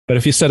works. But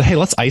if you said, hey,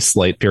 let's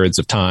isolate periods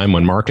of time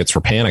when markets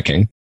were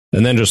panicking,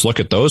 and then just look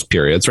at those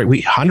periods, right?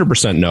 We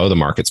 100% know the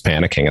market's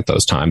panicking at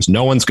those times.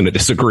 No one's going to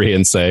disagree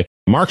and say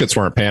markets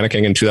weren't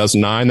panicking in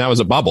 2009. That was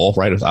a bubble,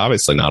 right? It's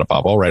obviously not a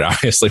bubble, right?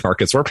 Obviously,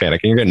 markets were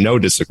panicking. You're getting no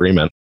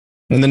disagreement.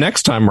 And the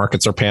next time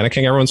markets are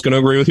panicking, everyone's going to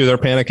agree with you. They're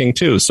panicking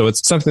too. So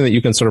it's something that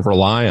you can sort of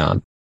rely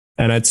on.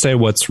 And I'd say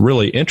what's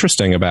really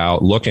interesting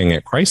about looking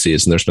at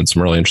crises, and there's been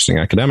some really interesting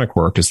academic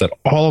work, is that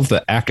all of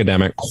the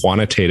academic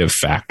quantitative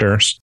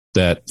factors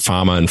that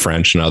Fama and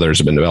French and others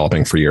have been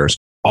developing for years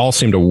all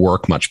seem to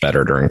work much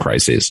better during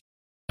crises.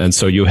 And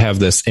so you have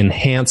this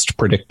enhanced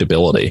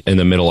predictability in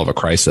the middle of a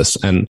crisis.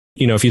 And,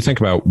 if you think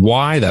about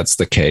why that's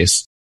the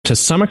case, to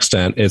some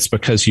extent, it's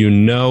because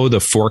the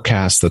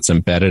forecast that's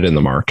embedded in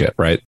the market,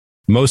 right?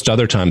 Most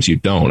other times you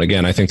don't.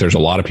 Again, I think there's a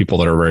lot of people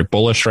that are very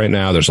bullish right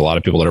now. There's a lot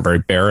of people that are very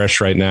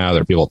bearish right now.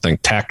 There are people that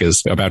think tech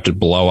is about to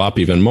blow up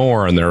even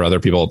more. And there are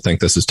other people that think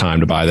this is time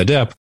to buy the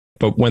dip.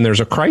 But when there's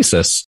a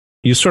crisis,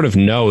 you sort of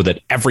know that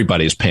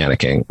everybody's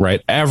panicking,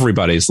 right?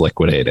 Everybody's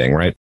liquidating,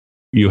 right?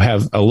 You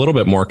have a little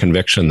bit more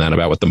conviction then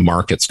about what the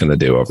market's going to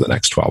do over the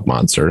next 12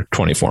 months or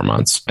 24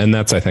 months. And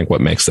that's, I think,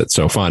 what makes it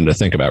so fun to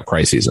think about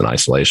crises in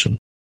isolation.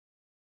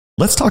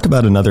 Let's talk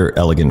about another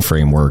elegant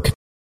framework.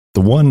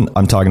 The one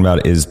I'm talking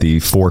about is the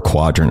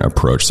 4-quadrant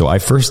approach. So I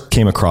first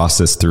came across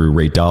this through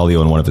Ray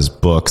Dalio in one of his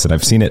books, and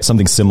I've seen it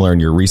something similar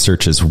in your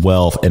research as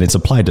well. And it's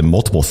applied to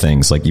multiple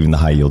things, like even the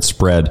high yield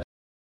spread.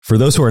 For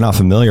those who are not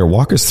familiar,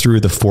 walk us through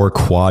the 4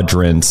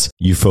 quadrants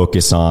you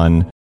focus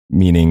on,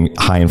 meaning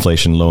high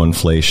inflation, low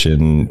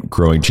inflation,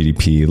 growing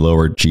GDP,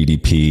 lower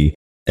GDP,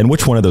 and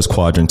which one of those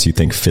quadrants you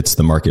think fits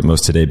the market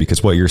most today?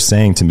 Because what you're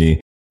saying to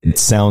me, it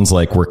sounds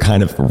like we're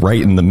kind of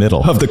right in the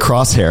middle of the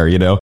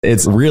crosshair,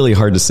 It's really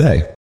hard to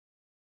say.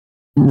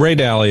 Ray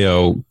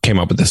Dalio came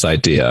up with this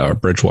idea, or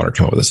Bridgewater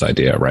came up with this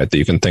idea, right? That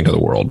you can think of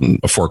the world in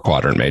a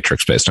 4-quadrant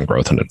matrix based on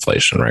growth and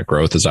inflation, right?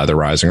 Growth is either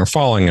rising or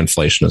falling.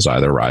 Inflation is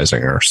either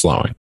rising or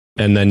slowing.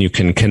 And then you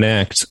can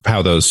connect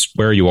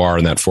where you are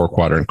in that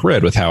 4-quadrant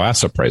grid with how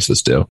asset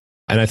prices do.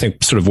 And I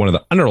think sort of one of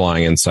the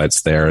underlying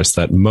insights there is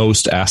that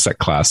most asset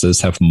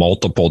classes have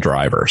multiple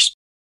drivers.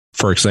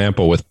 For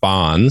example, with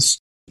bonds,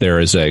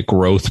 there is a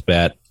growth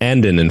bet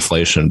and an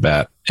inflation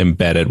bet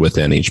embedded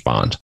within each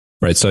bond,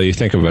 right? So you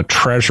think of a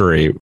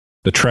treasury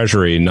the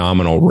Treasury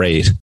nominal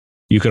rate,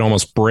 you can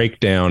almost break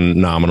down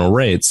nominal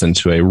rates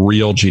into a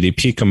real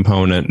GDP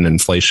component and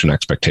inflation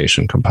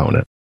expectation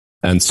component.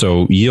 And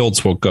so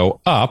yields will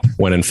go up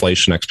when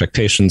inflation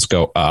expectations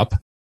go up,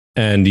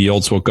 and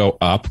yields will go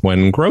up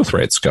when growth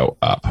rates go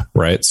up,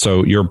 right?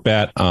 So your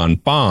bet on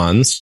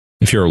bonds,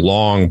 if you're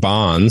long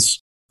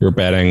bonds, you're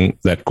betting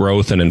that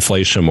growth and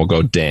inflation will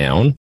go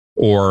down,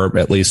 or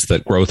at least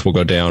that growth will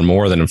go down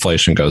more than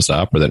inflation goes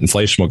up, or that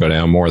inflation will go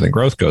down more than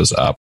growth goes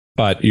up.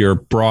 But you're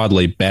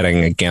broadly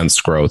betting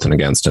against growth and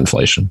against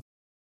inflation.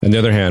 On the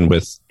other hand,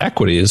 with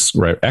equities,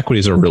 right,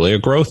 equities are really a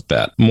growth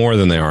bet more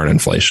than they are an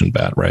inflation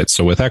bet, right?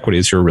 So with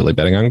equities, you're really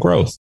betting on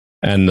growth.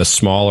 And the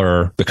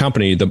smaller the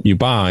company that you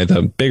buy,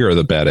 the bigger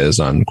the bet is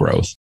on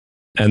growth.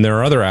 And there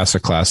are other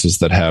asset classes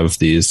that have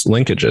these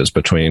linkages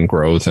between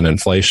growth and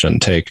inflation.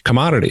 Take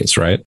commodities,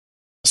 right?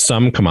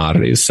 Some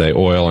commodities, say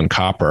oil and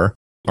copper,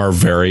 are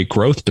very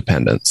growth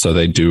dependent. So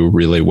they do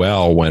really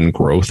well when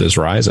growth is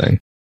rising.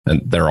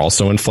 And they're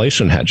also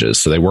inflation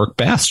hedges. So they work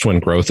best when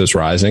growth is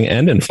rising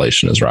and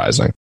inflation is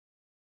rising.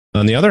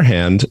 On the other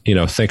hand,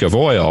 think of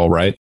oil,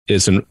 right?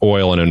 Is an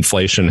oil an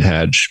inflation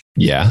hedge?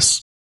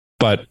 Yes.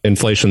 But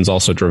inflation is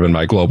also driven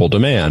by global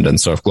demand. And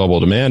so if global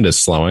demand is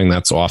slowing,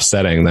 that's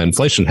offsetting the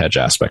inflation hedge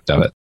aspect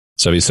of it.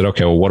 So you said,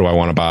 okay, well, what do I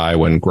want to buy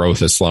when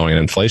growth is slowing and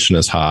inflation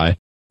is high?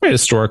 Right,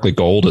 historically,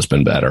 gold has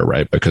been better,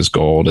 right? Because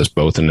gold is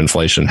both an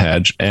inflation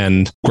hedge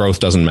and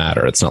growth doesn't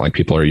matter. It's not like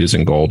people are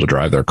using gold to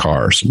drive their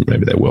cars.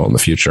 Maybe they will in the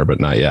future,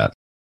 but not yet.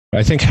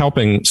 I think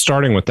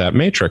starting with that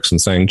matrix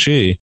and saying,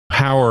 gee,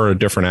 how are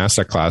different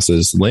asset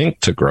classes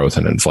linked to growth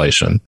and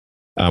inflation?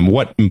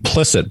 What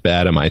implicit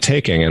bet am I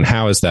taking, and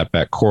how is that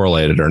bet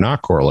correlated or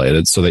not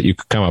correlated, so that you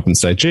could come up and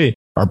say, gee,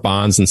 are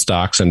bonds and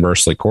stocks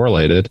inversely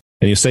correlated?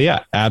 And you say,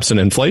 yeah, absent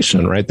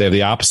inflation, right? They have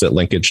the opposite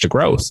linkage to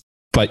growth.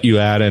 But you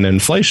add in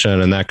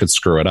inflation and that could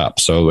screw it up.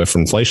 So if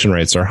inflation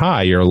rates are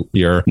high,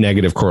 your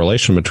negative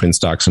correlation between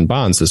stocks and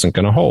bonds isn't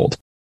going to hold.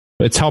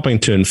 It's helping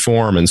to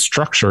inform and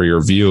structure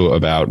your view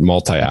about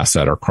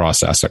multi-asset or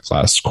cross-asset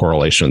class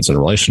correlations and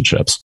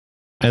relationships.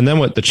 And then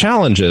what the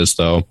challenge is,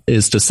 though,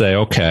 is to say,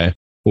 okay,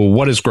 well,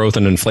 what is growth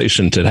and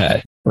inflation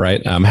today,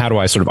 right? How do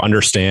I sort of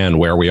understand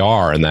where we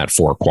are in that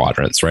four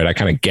quadrants, right? I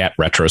kind of get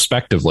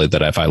retrospectively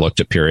that if I looked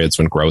at periods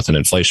when growth and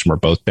inflation were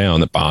both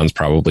down, that bonds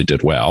probably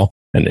did well.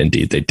 And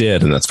indeed they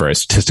did. And that's very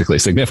statistically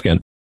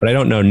significant. But I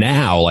don't know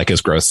now, like,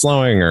 is growth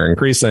slowing or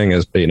increasing?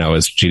 Is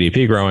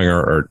GDP growing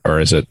or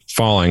is it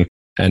falling?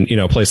 And,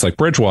 a place like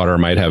Bridgewater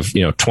might have,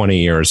 20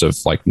 years of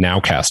like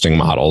nowcasting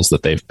models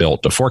that they've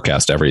built to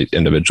forecast every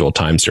individual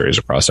time series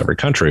across every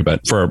country.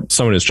 But for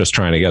someone who's just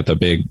trying to get the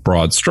big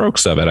broad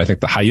strokes of it, I think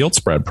the high yield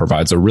spread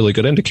provides a really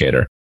good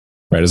indicator,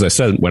 right? As I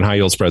said, when high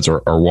yield spreads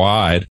are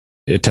wide,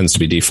 it tends to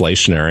be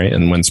deflationary.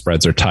 And when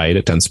spreads are tight,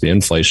 it tends to be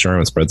inflationary.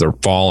 When spreads are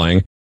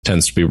falling,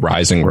 tends to be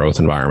rising growth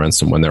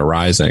environments. And when they're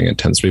rising, it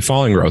tends to be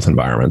falling growth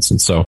environments. And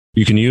so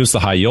you can use the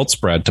high yield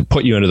spread to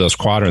put you into those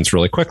quadrants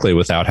really quickly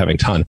without having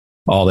done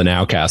all the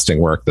nowcasting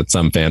work that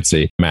some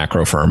fancy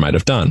macro firm might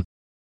have done.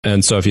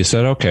 And so if you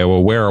said, okay,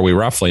 well, where are we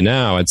roughly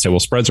now? I'd say, well,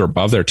 spreads are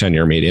above their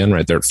 10-year median,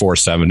 right? They're at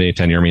 470,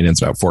 10-year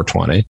median's about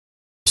 420.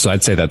 So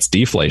I'd say that's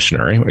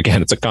deflationary.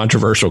 Again, it's a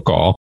controversial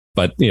call,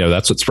 but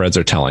that's what spreads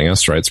are telling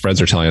us, right?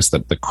 Spreads are telling us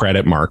that the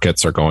credit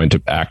markets are going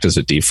to act as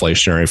a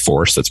deflationary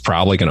force that's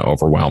probably going to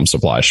overwhelm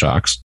supply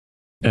shocks.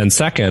 And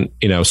second,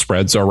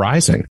 spreads are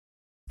rising.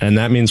 And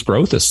that means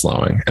growth is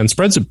slowing. And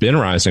spreads have been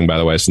rising, by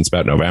the way, since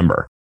about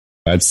November.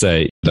 I'd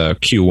say the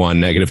Q1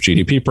 negative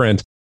GDP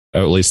print,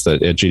 or at least the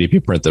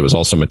GDP print that was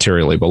also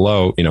materially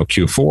below,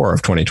 Q4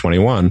 of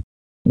 2021,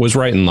 was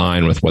right in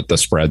line with what the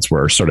spreads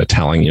were sort of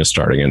telling you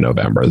starting in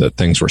November, that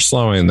things were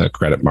slowing, the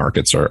credit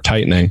markets are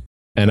tightening.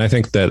 And I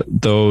think that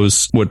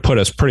those would put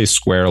us pretty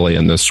squarely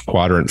in this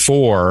quadrant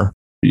 4,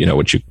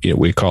 which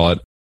we call it,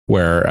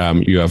 where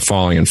you have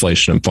falling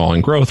inflation and falling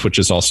growth, which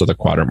is also the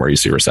quadrant where you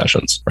see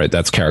recessions, right?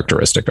 That's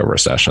characteristic of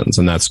recessions.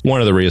 And that's one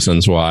of the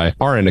reasons why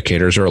our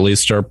indicators, or at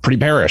least are pretty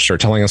bearish, are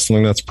telling us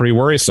something that's pretty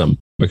worrisome,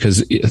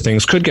 because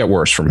things could get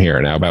worse from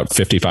here. Now, about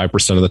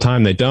 55% of the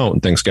time they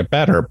don't, things get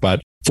better,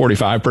 but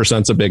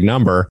 45% is a big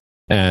number.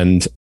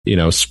 And,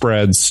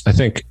 spreads, I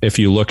think if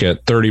you look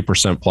at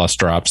 30% plus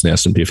drops in the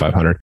S&P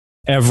 500,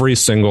 every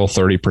single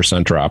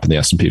 30% drop in the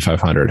S&P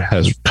 500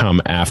 has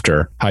come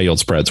after high yield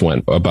spreads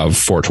went above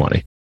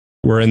 420.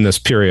 We're in this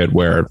period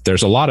where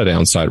there's a lot of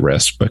downside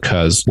risk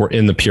because we're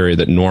in the period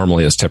that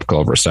normally is typical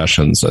of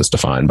recessions as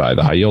defined by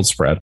the high yield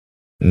spread.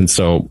 And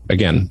so,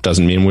 again,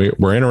 doesn't mean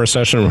we're in a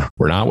recession.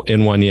 We're not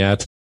in one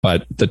yet,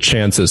 but the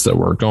chances that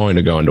we're going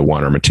to go into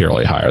one are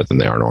materially higher than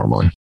they are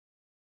normally.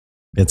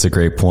 It's a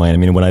great point. I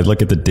mean, when I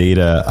look at the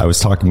data, I was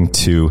talking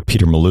to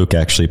Peter Maluk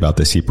actually about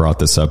this. He brought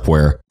this up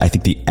where I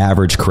think the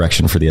average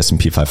correction for the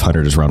S&P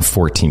 500 is around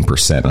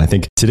 14%. And I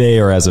think today,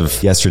 or as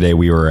of yesterday,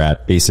 we were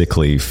at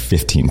basically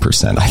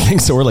 15%. I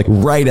think so. We're like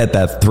right at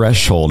that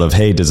threshold of,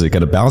 hey, does it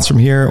going to bounce from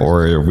here,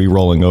 or are we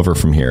rolling over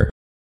from here?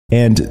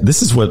 And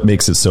this is what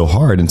makes it so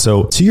hard. And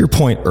so to your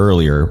point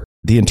earlier,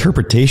 the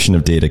interpretation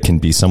of data can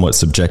be somewhat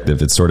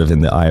subjective. It's sort of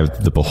in the eye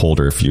of the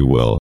beholder, if you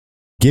will.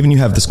 given you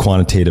have this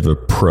quantitative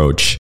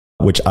approach,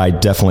 which I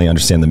definitely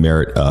understand the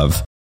merit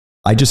of,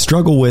 I just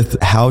struggle with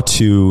how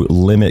to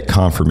limit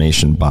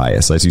confirmation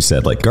bias. As you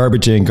said, like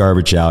garbage in,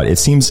 garbage out. It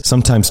seems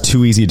sometimes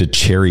too easy to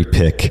cherry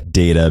pick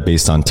data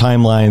based on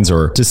timelines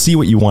or to see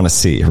what you want to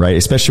see, right?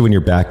 Especially when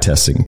you're back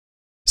testing.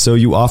 So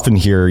you often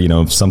hear,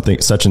 something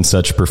such and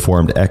such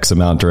performed X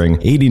amount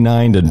during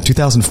 89 to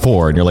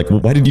 2004. And you're like, well,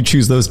 why did you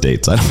choose those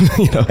dates? I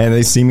don't, and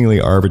they seemingly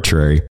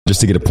arbitrary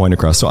just to get a point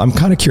across. So I'm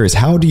kind of curious,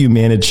 how do you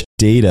manage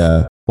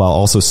data while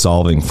also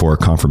solving for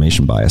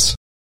confirmation bias?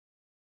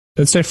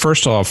 I'd say,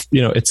 first off,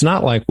 it's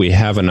not like we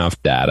have enough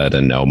data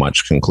to know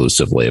much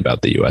conclusively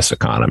about the U.S.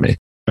 economy.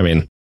 I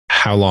mean,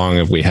 how long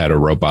have we had a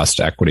robust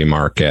equity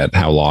market?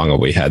 How long have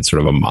we had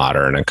sort of a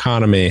modern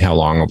economy? How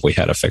long have we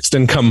had a fixed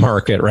income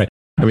market, right?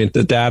 I mean,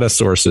 the data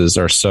sources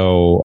are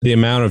the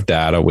amount of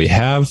data we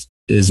have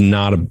is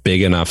not a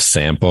big enough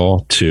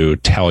sample to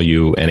tell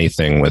you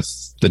anything with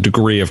the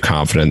degree of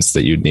confidence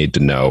that you'd need to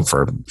know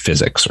for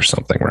physics or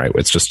something, right?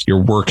 It's just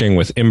you're working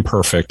with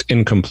imperfect,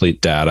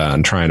 incomplete data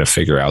and trying to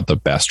figure out the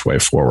best way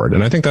forward.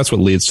 And I think that's what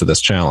leads to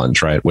this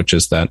challenge, right? Which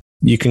is that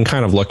you can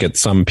kind of look at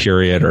some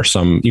period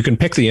you can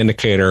pick the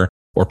indicator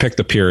or pick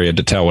the period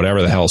to tell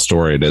whatever the hell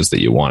story it is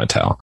that you want to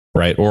tell,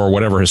 right? Or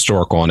whatever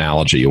historical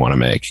analogy you want to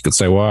make. You could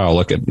say, well,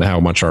 look at how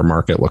much our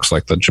market looks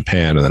like the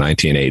Japan in the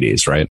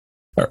 1980s, right?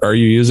 Are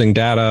you using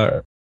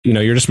data?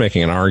 You're just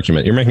making an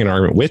argument. You're making an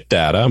argument with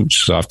data,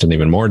 which is often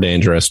even more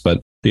dangerous,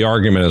 but the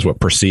argument is what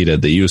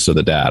preceded the use of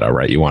the data,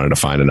 right? You wanted to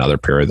find another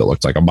period that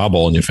looked like a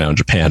bubble and you found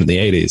Japan in the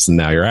 80s and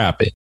now you're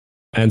happy.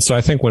 And so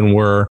I think when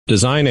we're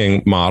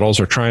designing models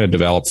or trying to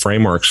develop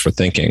frameworks for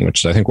thinking,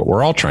 which is I think what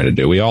we're all trying to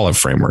do, we all have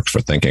frameworks for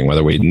thinking,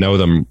 whether we know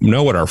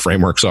what our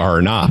frameworks are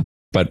or not.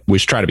 But we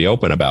should try to be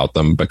open about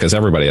them because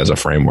everybody has a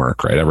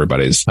framework, right?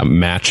 Everybody's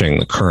matching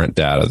the current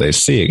data they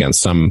see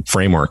against some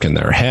framework in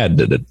their head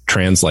to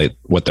translate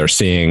what they're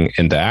seeing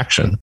into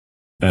action.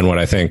 And what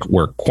I think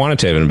where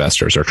quantitative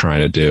investors are trying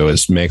to do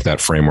is make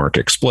that framework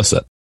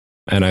explicit.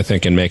 And I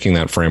think in making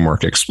that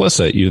framework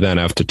explicit, you then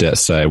have to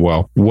say,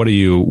 well, what do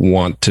you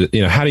want to,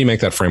 how do you make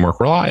that framework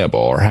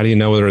reliable? Or how do you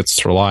know whether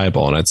it's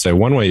reliable? And I'd say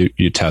one way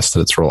you test that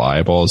it's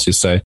reliable is you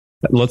say,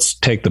 let's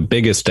take the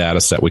biggest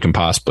data set we can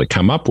possibly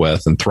come up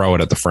with and throw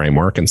it at the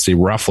framework and see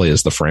roughly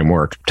is the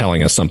framework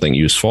telling us something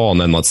useful. And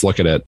then let's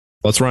look at it.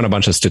 Let's run a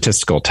bunch of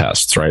statistical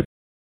tests, right?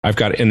 I've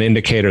got an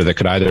indicator that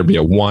could either be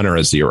a 1 or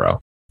a 0.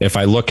 If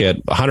I look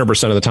at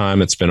 100% of the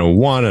time, it's been a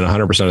 1 and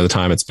 100% of the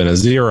time, it's been a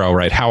 0,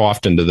 right? How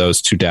often do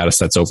those two data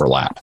sets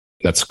overlap?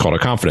 That's called a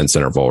confidence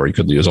interval, or you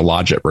could use a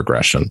logit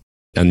regression.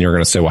 And you're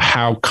going to say, well,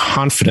 how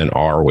confident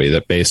are we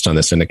that based on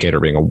this indicator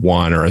being a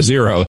 1 or a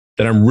 0,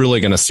 that I'm really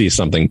going to see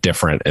something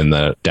different in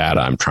the data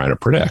I'm trying to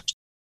predict?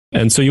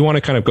 And so you want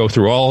to kind of go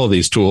through all of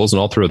these tools and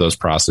all through those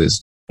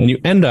processes. And you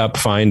end up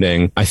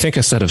finding, I think,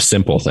 a set of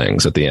simple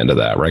things at the end of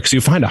that, right? Because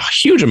you find a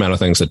huge amount of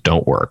things that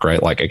don't work,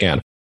 right? Like,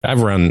 again,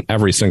 I've run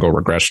every single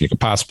regression you could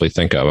possibly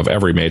think of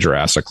every major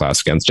asset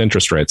class against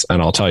interest rates. And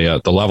I'll tell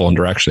you, the level and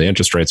direction of the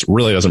interest rates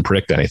really doesn't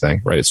predict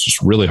anything, right? It's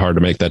just really hard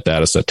to make that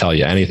data set tell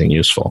you anything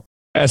useful.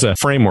 As a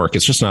framework,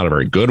 it's just not a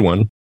very good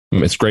one.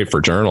 It's great for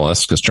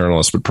journalists because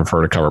journalists would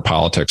prefer to cover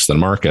politics than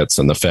markets,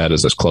 and the Fed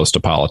is as close to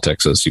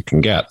politics as you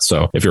can get.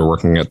 So if you're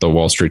working at the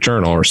Wall Street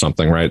Journal or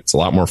something, right, it's a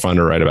lot more fun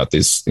to write about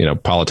these,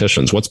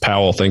 politicians. What's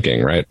Powell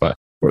thinking, right? But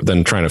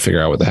then trying to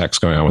figure out what the heck's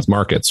going on with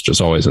markets, just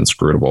always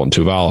inscrutable and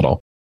too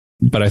volatile.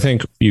 But I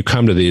think you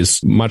come to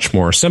these much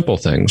more simple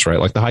things, right?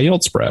 Like the high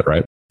yield spread,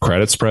 right?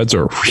 Credit spreads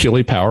are a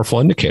really powerful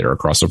indicator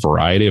across a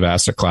variety of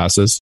asset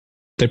classes.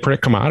 They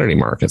predict commodity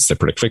markets. They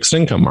predict fixed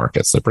income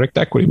markets. They predict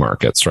equity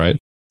markets, right?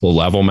 The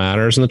level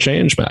matters and the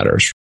change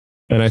matters.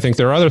 And I think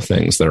there are other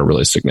things that are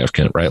really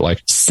significant, right?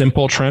 Like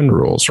simple trend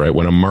rules, right?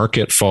 When a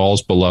market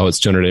falls below its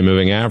 200-day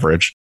moving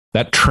average,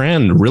 that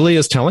trend really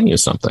is telling you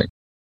something.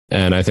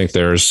 And I think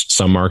there's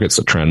some markets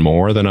that trend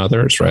more than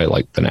others, right?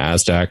 Like the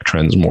NASDAQ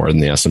trends more than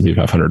the S&P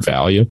 500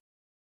 value.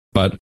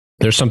 But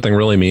there's something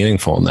really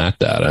meaningful in that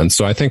data. And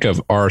so I think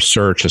of our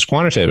search as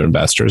quantitative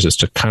investors is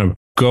to kind of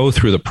go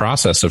through the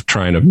process of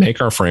trying to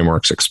make our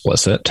frameworks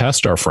explicit,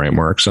 test our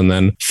frameworks, and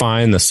then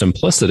find the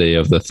simplicity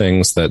of the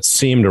things that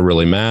seem to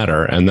really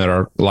matter and that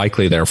are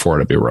likely, therefore,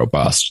 to be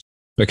robust.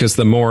 Because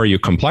the more you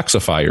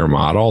complexify your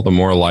model, the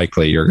more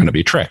likely you're going to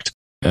be tricked.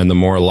 And the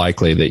more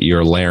likely that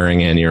you're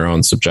layering in your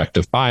own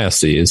subjective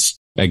biases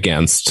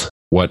against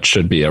what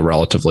should be a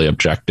relatively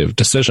objective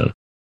decision.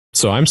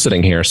 So I'm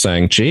sitting here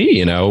saying,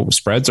 gee,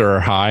 spreads are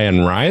high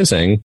and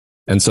rising.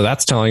 And so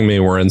that's telling me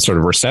we're in sort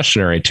of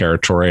recessionary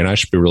territory and I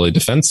should be really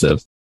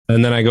defensive.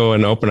 And then I go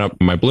and open up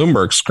my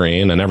Bloomberg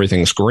screen and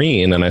everything's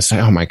green. And I say,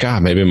 oh my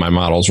God, maybe my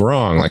model's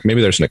wrong. Like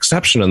maybe there's an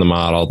exception in the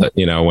model that,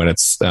 when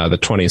it's the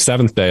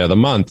 27th day of the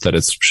month, that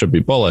it should be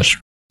bullish.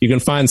 You can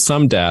find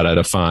some data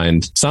to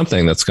find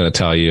something that's going to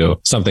tell you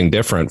something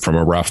different from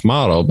a rough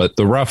model, but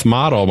the rough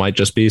model might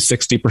just be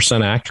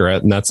 60%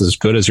 accurate, and that's as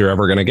good as you're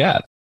ever going to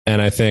get.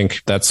 And I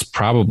think that's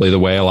probably the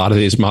way a lot of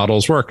these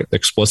models work.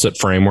 Explicit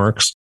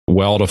frameworks,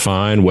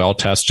 well-defined,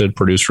 well-tested,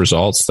 produce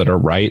results that are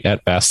right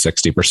at best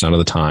 60% of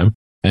the time.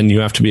 And you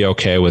have to be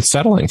okay with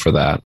settling for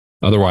that.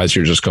 Otherwise,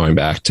 you're just going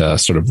back to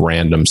sort of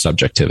random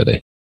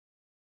subjectivity.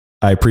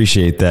 I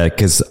appreciate that,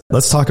 because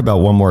let's talk about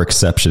one more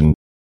exception.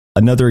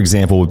 Another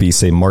example would be,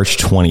 say, March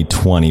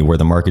 2020, where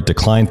the market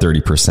declined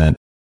 30%.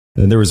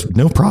 And there was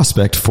no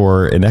prospect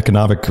for an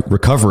economic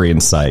recovery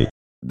in sight.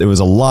 There was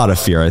a lot of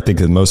fear. I think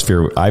the most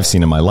fear I've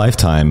seen in my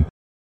lifetime.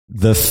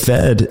 The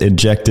Fed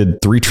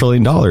injected $3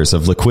 trillion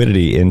of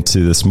liquidity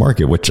into this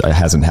market, which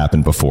hasn't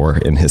happened before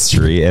in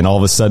history. And all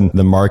of a sudden,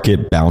 the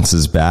market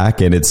bounces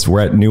back, and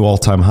we're at new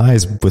all-time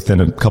highs within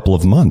a couple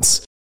of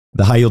months.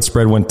 The high yield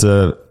spread went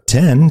to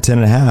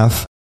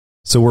 10.5.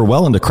 So we're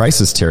well into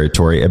crisis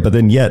territory, but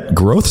then yet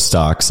growth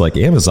stocks like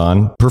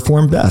Amazon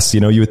perform best.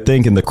 You would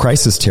think in the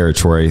crisis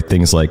territory,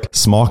 things like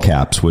small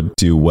caps would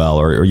do well,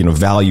 or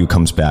value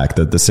comes back,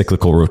 the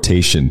cyclical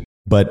rotation.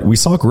 But we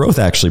saw growth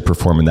actually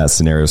perform in that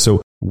scenario.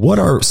 So what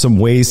are some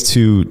ways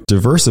to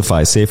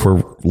diversify? Say if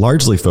we're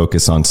largely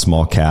focused on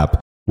small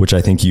cap, which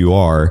I think you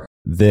are,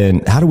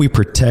 then how do we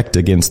protect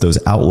against those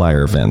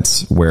outlier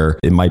events where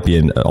it might be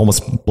an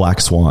almost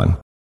black swan?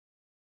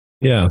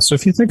 Yeah. So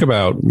if you think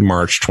about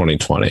March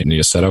 2020 and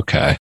you said,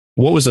 okay,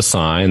 what was a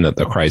sign that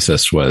the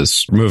crisis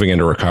was moving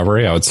into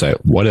recovery? I would say,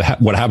 what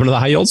happened to the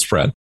high yield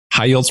spread?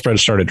 High yield spread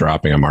started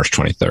dropping on March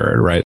 23rd,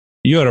 right?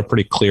 You had a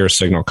pretty clear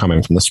signal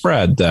coming from the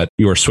spread that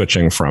you were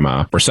switching from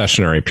a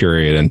recessionary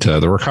period into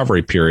the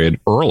recovery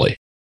period early,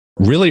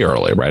 really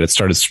early, right? It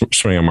started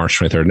swinging on March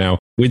 23rd. Now,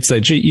 we'd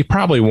say, gee, you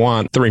probably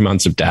want 3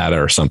 months of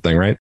data or something,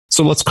 right?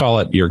 So let's call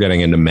it, you're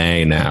getting into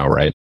May now,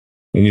 right?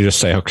 And you just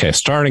say, okay,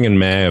 starting in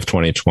May of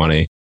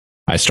 2020,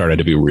 I started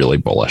to be really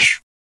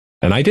bullish.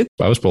 And I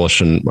was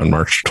bullish on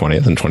March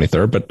 20th and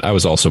 23rd, but I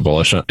was also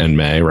bullish in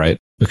May, right?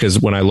 Because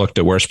when I looked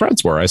at where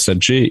spreads were, I said,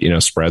 gee,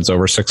 spreads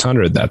over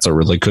 600, that's a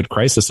really good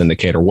crisis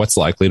indicator. What's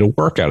likely to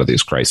work out of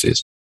these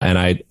crises? And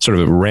I sort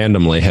of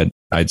randomly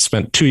I'd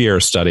spent 2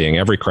 years studying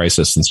every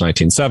crisis since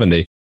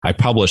 1970. I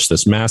published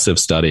this massive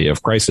study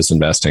of crisis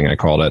investing, I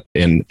called it,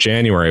 in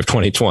January of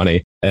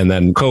 2020. And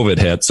then COVID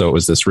hit. So it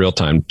was this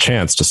real-time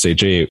chance to see,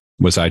 gee,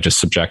 was I just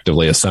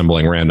subjectively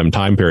assembling random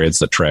time periods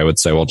that Trey would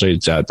say, well, gee,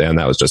 Dan,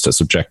 that was just a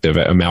subjective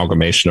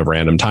amalgamation of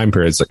random time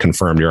periods that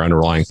confirmed your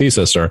underlying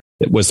thesis? Or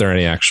was there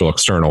any actual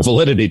external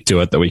validity to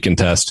it that we can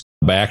test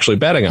by actually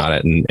betting on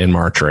it in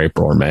March or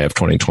April or May of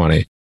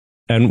 2020?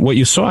 And what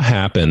you saw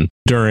happen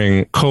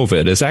during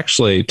COVID is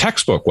actually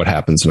textbook what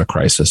happens in a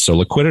crisis. So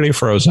liquidity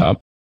froze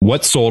up.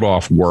 What sold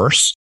off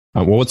worse?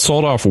 What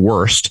sold off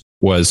worst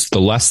was the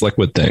less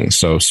liquid things.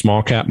 So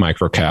small cap,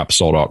 micro cap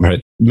sold off.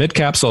 Right? Mid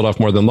cap sold off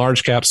more than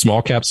large cap.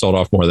 Small cap sold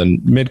off more than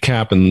mid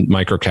cap, and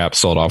micro cap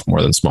sold off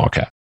more than small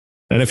cap.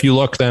 And if you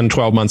look then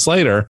 12 months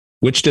later,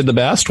 which did the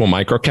best? Well,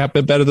 micro cap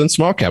did better than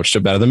small cap, which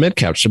did better than mid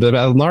cap, which did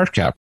better than large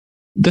cap.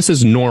 This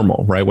is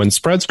normal, right? When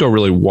spreads go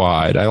really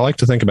wide, I like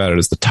to think about it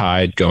as the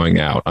tide going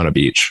out on a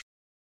beach.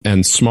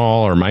 And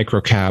small or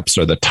micro caps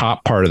are the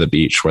top part of the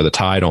beach where the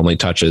tide only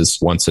touches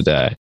once a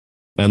day.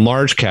 And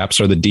large caps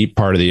are the deep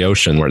part of the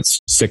ocean where it's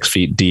 6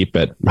 feet deep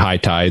at high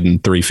tide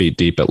and 3 feet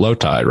deep at low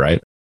tide,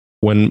 right?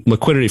 When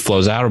liquidity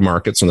flows out of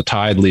markets and the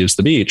tide leaves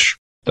the beach,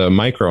 the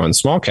micro and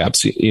small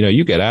caps,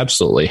 you get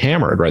absolutely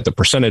hammered, right? The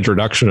percentage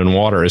reduction in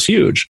water is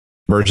huge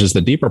versus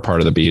the deeper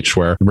part of the beach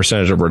where the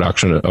percentage of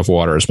reduction of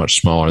water is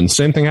much smaller. And the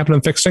same thing happened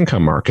in fixed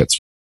income markets.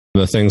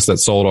 The things that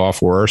sold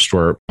off worst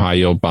were high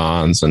yield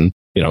bonds and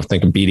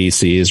think of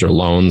BDCs or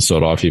loans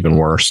sold off even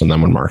worse. And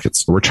then when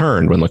markets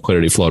returned, when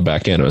liquidity flowed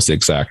back in, it was the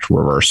exact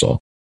reversal.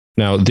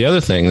 Now, the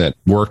other thing that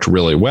worked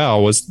really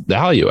well was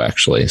value,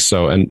 actually.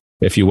 So, and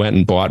if you went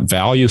and bought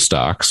value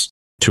stocks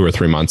 2 or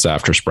 3 months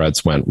after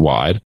spreads went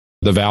wide,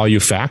 the value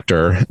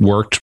factor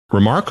worked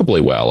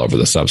remarkably well over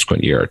the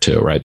subsequent year or two,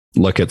 right?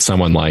 Look at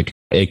someone like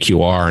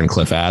AQR and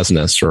Cliff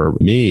Asness or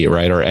me,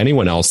 right? Or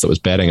anyone else that was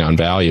betting on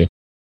value.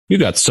 You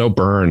got so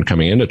burned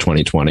coming into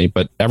 2020,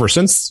 but ever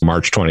since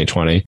March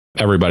 2020,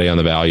 everybody on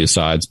the value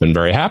side's been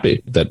very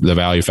happy that the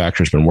value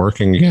factor has been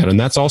working again. And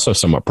that's also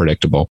somewhat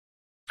predictable.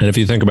 And if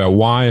you think about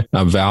why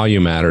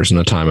value matters in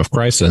a time of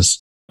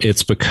crisis,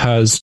 it's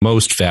because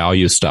most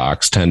value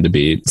stocks tend to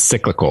be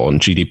cyclical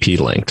and GDP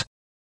linked.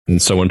 And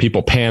so when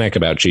people panic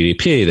about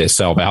GDP, they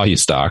sell value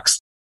stocks.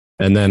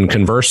 And then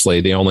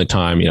conversely, the only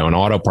time, an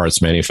auto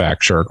parts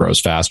manufacturer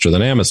grows faster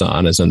than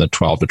Amazon is in the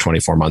 12 to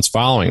 24 months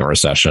following a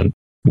recession,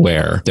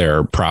 where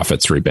their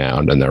profits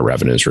rebound and their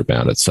revenues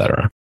rebound, et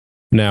cetera.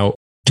 Now,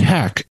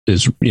 tech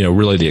is,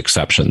 really the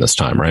exception this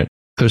time, right?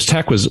 Because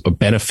tech was a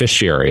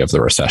beneficiary of the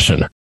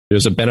recession. It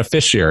was a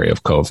beneficiary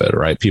of COVID,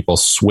 right? People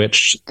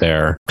switched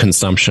their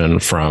consumption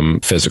from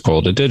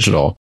physical to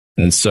digital.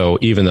 And so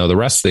even though the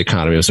rest of the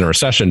economy was in a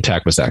recession,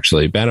 tech was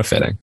actually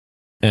benefiting.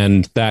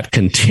 And that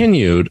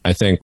continued, I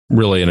think,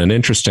 really in an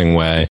interesting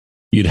way.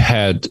 You'd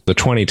had the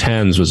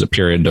 2010s was a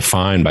period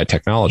defined by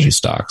technology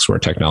stocks, where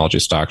technology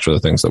stocks were the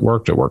things that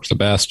worked. It worked the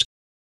best.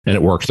 And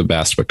it worked the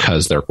best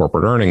because their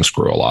corporate earnings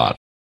grew a lot.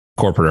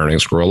 Corporate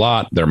earnings grew a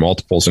lot. Their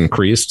multiples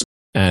increased.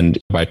 And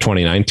by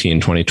 2019,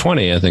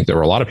 2020, I think there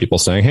were a lot of people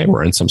saying, hey,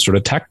 we're in some sort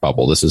of tech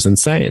bubble. This is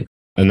insane.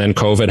 And then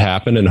COVID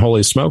happened and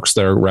holy smokes,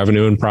 their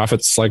revenue and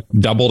profits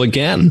doubled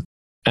again.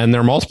 And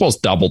their multiples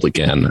doubled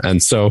again.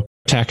 And so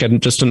tech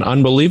had just an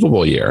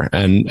unbelievable year.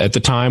 And at the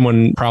time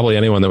when probably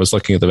anyone that was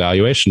looking at the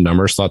valuation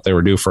numbers thought they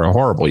were due for a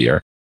horrible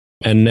year.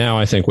 And now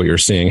I think what you're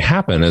seeing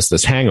happen is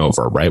this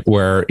hangover, right?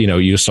 Where,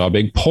 you saw a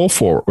big pull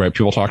forward, right?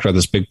 People talked about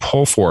this big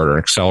pull forward or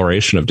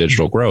acceleration of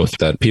digital growth,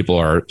 that people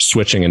are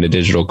switching into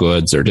digital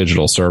goods or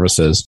digital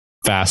services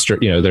faster.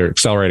 They're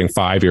accelerating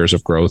 5 years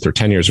of growth or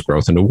 10 years of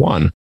growth into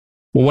one.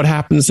 Well, what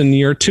happens in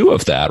year 2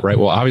 of that, right?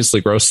 Well,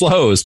 obviously growth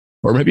slows,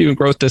 or maybe even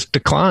growth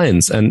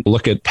declines. And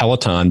look at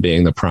Peloton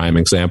being the prime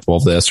example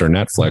of this, or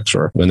Netflix,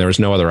 or when there was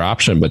no other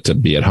option but to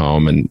be at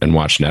home and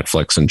watch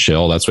Netflix and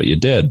chill. That's what you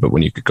did. But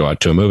when you could go out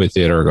to a movie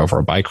theater or go for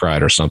a bike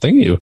ride or something,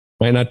 you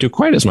might not do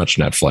quite as much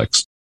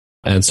Netflix.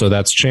 And so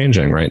that's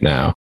changing right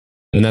now.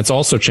 And that's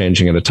also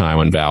changing at a time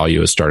when value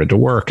has started to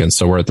work. And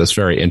so we're at this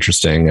very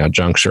interesting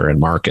juncture in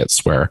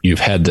markets where you've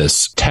had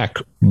this tech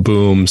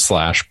boom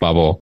 /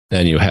 bubble,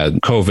 and you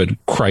had COVID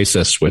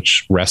crisis,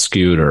 which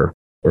rescued or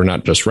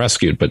not just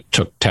rescued, but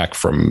took tech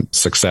from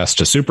success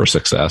to super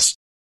success.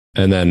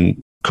 And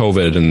then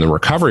COVID and the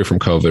recovery from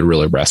COVID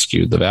really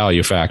rescued the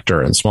value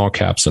factor and small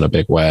caps in a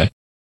big way.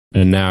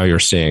 And now you're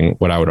seeing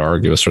what I would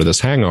argue is sort of this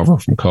hangover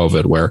from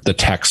COVID, where the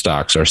tech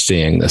stocks are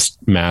seeing this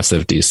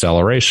massive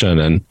deceleration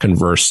and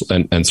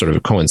and sort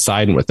of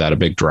coinciding with that, a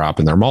big drop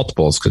in their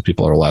multiples because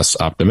people are less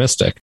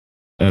optimistic.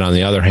 And on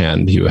the other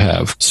hand, you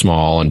have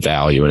small and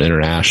value and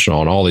international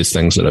and all these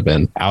things that have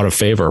been out of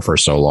favor for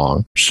so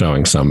long,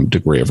 showing some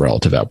degree of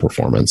relative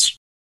outperformance.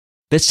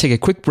 Let's take a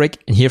quick break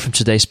and hear from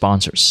today's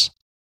sponsors.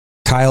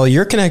 Kyle,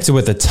 you're connected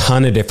with a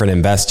ton of different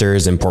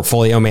investors and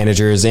portfolio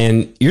managers,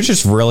 and you're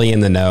just really in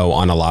the know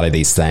on a lot of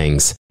these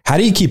things. How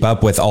do you keep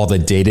up with all the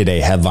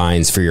day-to-day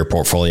headlines for your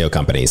portfolio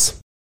companies?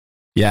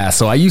 Yeah,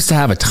 so I used to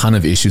have a ton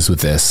of issues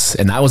with this,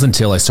 and that was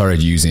until I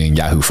started using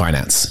Yahoo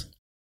Finance.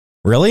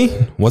 Really?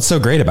 What's so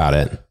great about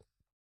it?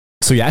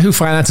 So Yahoo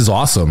Finance is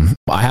awesome.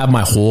 I have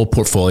my whole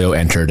portfolio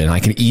entered, and I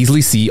can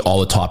easily see all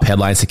the top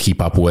headlines to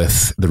keep up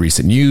with the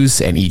recent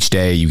news. And each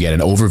day you get an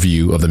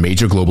overview of the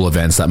major global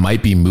events that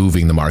might be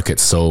moving the market.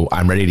 So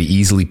I'm ready to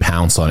easily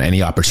pounce on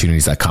any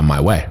opportunities that come my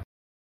way.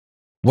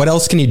 What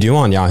else can you do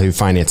on Yahoo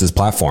Finance's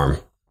platform?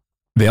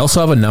 They also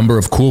have a number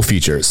of cool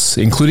features,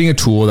 including a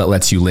tool that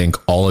lets you link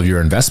all of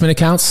your investment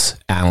accounts,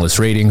 analyst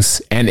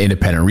ratings, and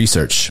independent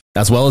research,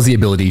 as well as the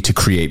ability to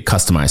create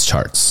customized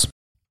charts.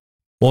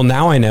 Well,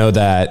 now I know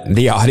that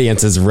the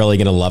audience is really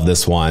going to love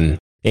this one.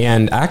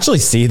 And I actually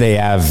see they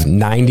have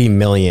 90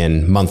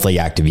 million monthly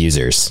active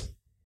users.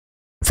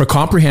 For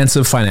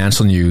comprehensive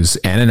financial news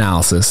and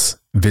analysis,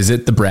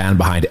 visit the brand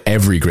behind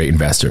every great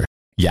investor,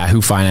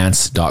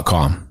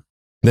 yahoofinance.com.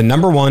 The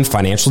number one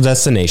financial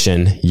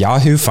destination,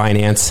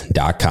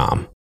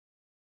 yahoofinance.com.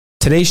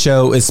 Today's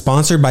show is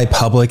sponsored by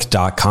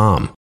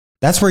public.com.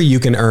 That's where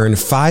you can earn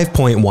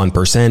 5.1%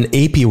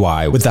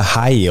 APY with a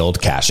high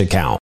yield cash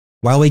account.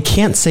 While we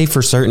can't say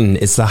for certain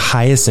it's the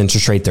highest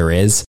interest rate there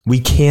is,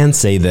 we can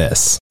say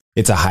this.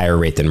 It's a higher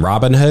rate than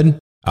Robinhood,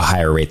 a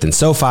higher rate than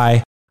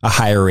SoFi, a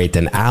higher rate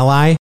than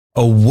Ally,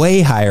 a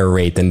way higher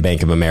rate than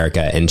Bank of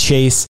America and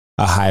Chase,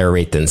 a higher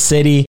rate than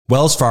Citi,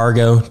 Wells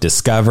Fargo,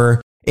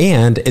 Discover,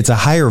 and it's a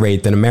higher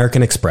rate than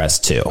American Express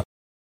too.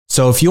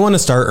 So if you want to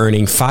start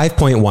earning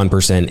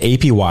 5.1%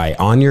 APY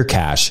on your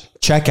cash,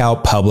 check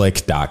out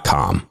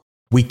public.com.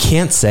 We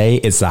can't say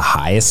it's the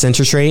highest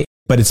interest rate,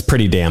 but it's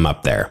pretty damn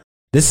up there.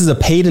 This is a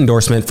paid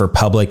endorsement for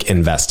Public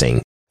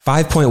Investing.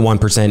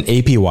 5.1%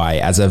 APY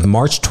as of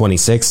March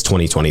 26,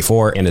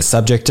 2024, and is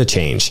subject to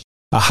change.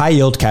 A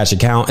high-yield cash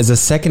account is a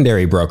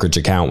secondary brokerage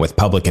account with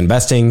Public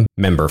Investing,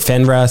 member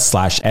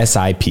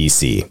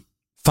FINRA/SIPC.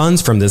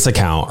 Funds from this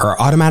account are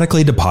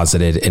automatically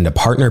deposited into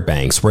partner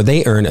banks where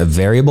they earn a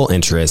variable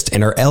interest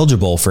and are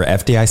eligible for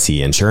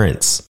FDIC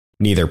insurance.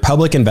 Neither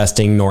Public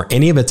Investing nor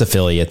any of its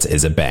affiliates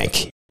is a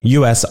bank.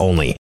 U.S.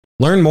 only.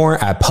 Learn more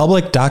at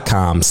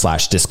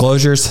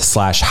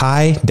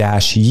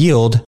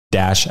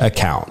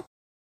public.com/disclosures/high-yield-account.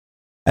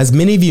 As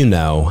many of you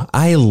know,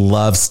 I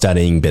love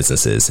studying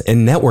businesses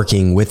and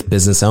networking with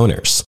business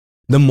owners.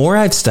 The more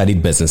I've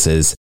studied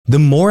businesses, the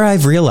more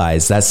I've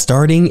realized that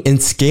starting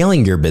and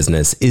scaling your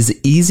business is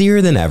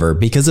easier than ever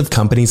because of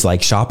companies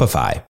like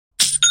Shopify.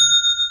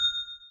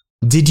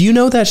 Did you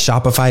know that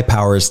Shopify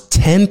powers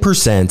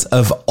 10%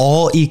 of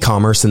all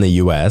e-commerce in the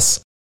US?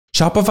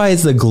 Shopify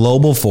is the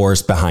global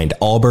force behind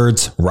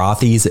Allbirds,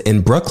 Rothy's,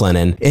 and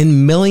Brooklinen,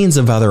 and millions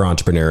of other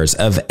entrepreneurs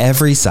of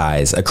every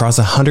size across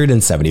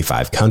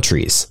 175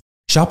 countries.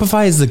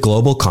 Shopify is the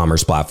global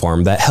commerce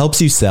platform that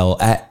helps you sell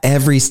at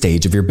every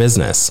stage of your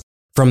business,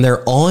 from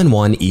their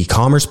all-in-one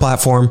e-commerce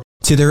platform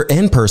to their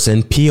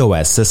in-person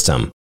POS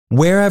system.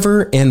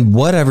 Wherever and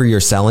whatever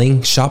you're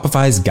selling,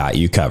 Shopify's got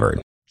you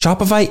covered.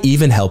 Shopify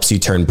even helps you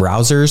turn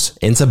browsers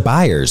into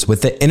buyers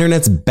with the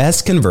internet's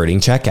best converting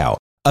checkout,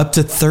 up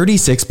to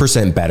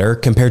 36% better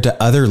compared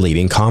to other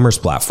leading commerce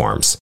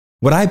platforms.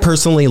 What I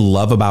personally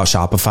love about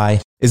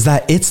Shopify is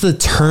that it's the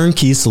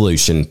turnkey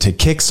solution to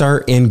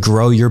kickstart and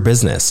grow your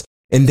business,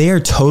 and they are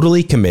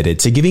totally committed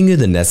to giving you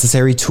the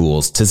necessary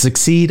tools to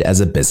succeed as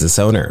a business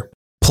owner.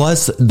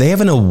 Plus, they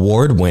have an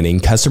award-winning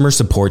customer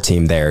support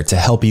team there to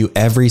help you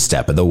every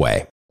step of the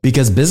way.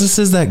 Because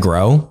businesses that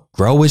grow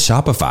with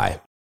Shopify.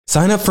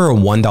 Sign up for a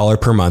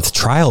 $1 per month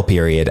trial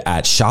period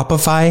at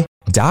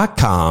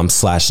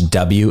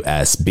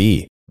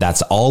shopify.com/WSB.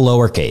 That's all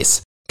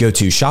lowercase. Go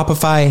to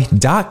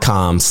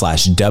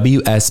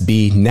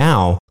shopify.com/WSB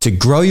now to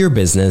grow your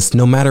business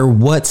no matter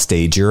what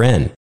stage you're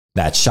in.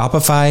 That's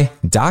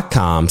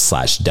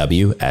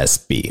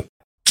shopify.com/WSB.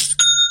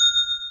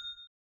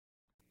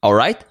 All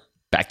right,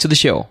 back to the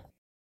show.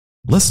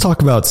 Let's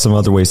talk about some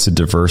other ways to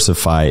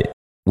diversify.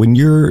 When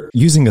you're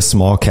using a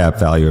small cap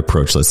value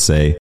approach, let's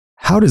say,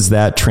 how does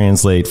that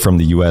translate from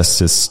the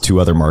US to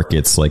other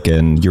markets like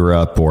in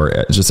Europe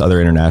or just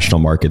other international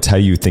markets? How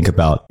do you think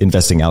about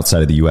investing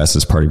outside of the US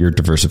as part of your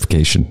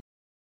diversification?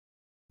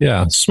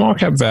 Yeah, small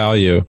cap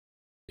value.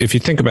 If you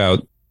think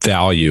about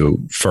value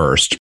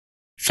first,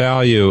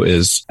 value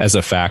is as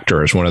a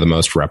factor is one of the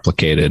most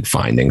replicated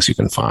findings you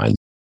can find.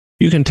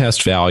 You can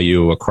test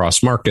value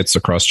across markets,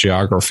 across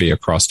geography,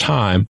 across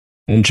time.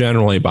 And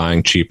generally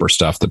buying cheaper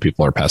stuff that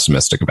people are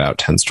pessimistic about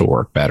tends to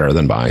work better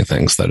than buying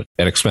things that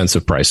at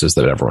expensive prices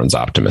that everyone's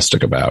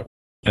optimistic about.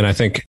 And I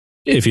think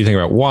if you think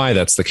about why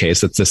that's the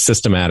case, it's the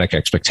systematic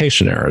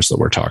expectation errors that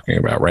we're talking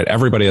about, right?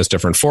 Everybody has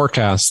different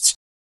forecasts.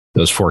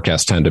 Those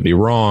forecasts tend to be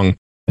wrong.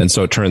 And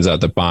so it turns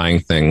out that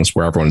buying things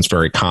where everyone's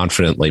very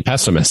confidently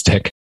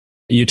pessimistic,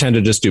 you tend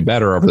to just do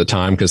better over the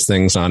time because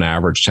things on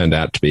average tend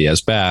out to be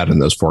as bad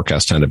and those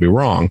forecasts tend to be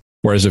wrong.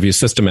 Whereas if you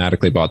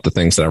systematically bought the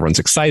things that everyone's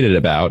excited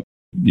about,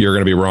 you're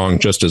going to be wrong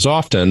just as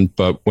often,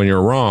 but when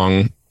you're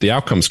wrong, the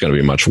outcome's going to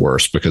be much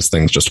worse because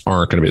things just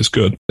aren't going to be as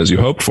good as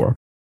you hoped for.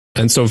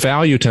 And so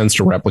value tends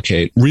to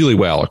replicate really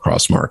well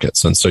across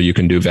markets. And so you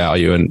can do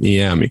value in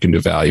EM, you can do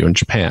value in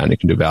Japan, you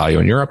can do value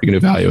in Europe, you can do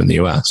value in the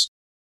US.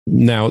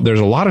 Now, there's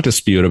a lot of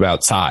dispute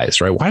about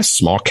size, right? Why does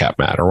small cap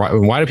matter?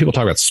 Why do people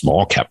talk about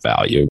small cap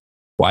value?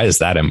 Why is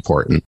that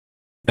important?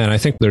 And I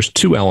think there's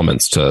two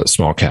elements to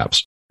small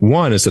caps.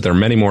 One is that there are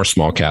many more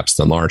small caps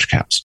than large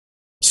caps.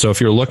 So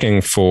if you're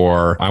looking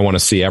for, I want to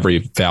see every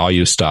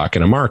value stock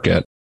in a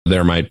market,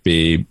 there might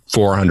be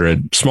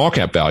 400 small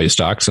cap value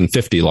stocks and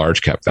 50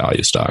 large cap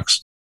value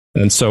stocks.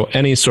 And so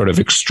any sort of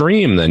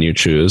extreme then you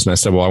choose. And I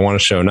said, well, I want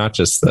to show not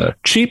just the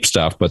cheap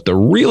stuff, but the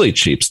really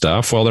cheap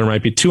stuff. Well, there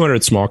might be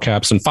 200 small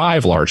caps and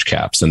 5 large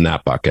caps in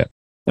that bucket.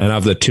 And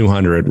of the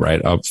 200,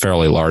 right, a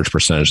fairly large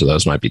percentage of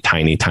those might be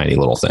tiny, tiny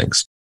little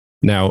things.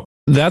 Now,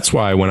 that's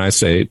why when I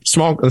say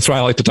small, that's why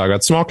I like to talk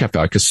about small cap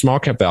value, because small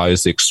cap value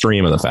is the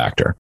extreme of the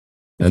factor.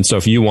 And so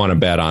if you want to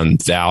bet on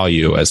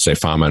value, as say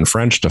Fama and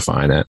French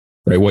define it,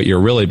 right, what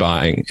you're really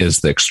buying is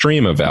the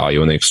extreme of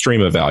value, and the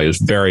extreme of value is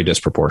very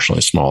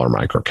disproportionately smaller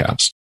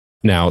microcaps.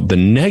 Now, the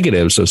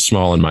negatives of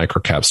small and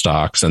microcap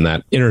stocks and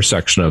that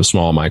intersection of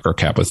small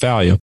microcap with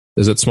value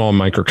is that small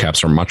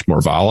microcaps are much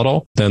more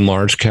volatile than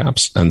large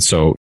caps. And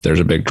so there's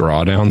a big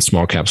drawdown.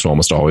 Small caps will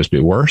almost always be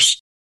worse.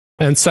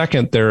 And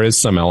second, there is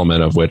some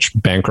element of which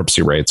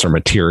bankruptcy rates are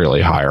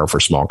materially higher for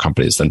small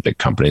companies than big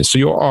companies. So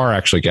you are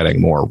actually getting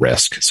more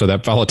risk. So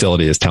that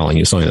volatility is telling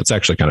you something that's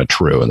actually kind of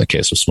true in the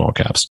case of small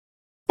caps.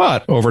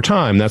 But over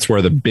time, that's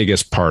where the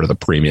biggest part of the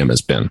premium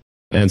has been.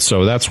 And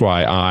so that's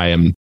why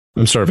I'm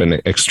sort of an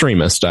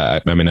extremist.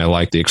 I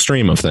like the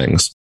extreme of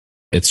things.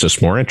 It's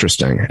just more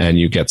interesting. And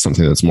you get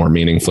something that's more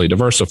meaningfully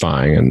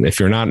diversifying. And if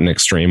you're not an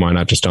extreme, why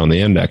not just own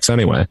the index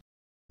anyway?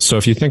 So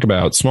if you think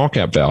about small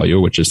cap value,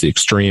 which is the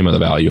extreme of the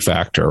value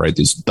factor, right?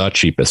 These the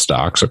cheapest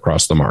stocks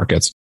across the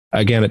markets.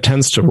 Again, it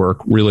tends to work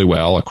really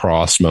well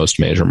across most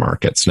major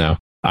markets. Now,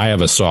 I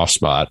have a soft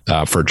spot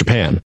for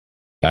Japan.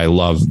 I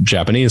love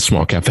Japanese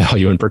small cap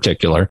value in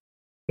particular.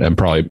 I'm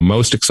probably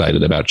most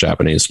excited about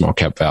Japanese small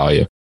cap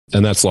value.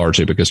 And that's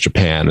largely because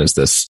Japan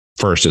is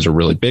first is a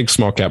really big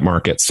small cap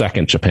market.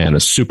 Second, Japan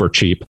is super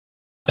cheap.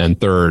 And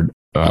third,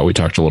 we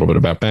talked a little bit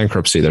about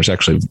bankruptcy. There's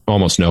actually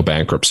almost no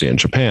bankruptcy in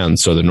Japan.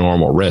 So the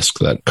normal risk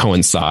that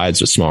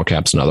coincides with small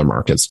caps in other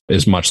markets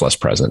is much less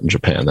present in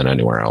Japan than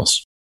anywhere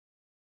else.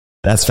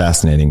 That's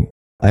fascinating.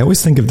 I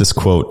always think of this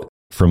quote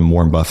from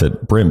Warren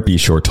Buffett. Brent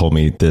Beshore told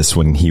me this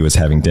when he was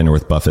having dinner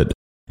with Buffett.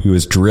 He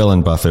was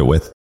drilling Buffett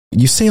with,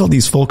 you say all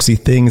these folksy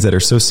things that are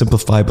so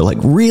simplified, but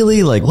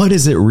really, what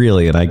is it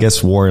really? And I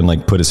guess Warren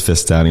put his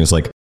fist down. He was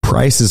like,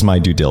 price is my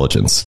due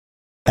diligence.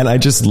 And I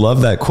just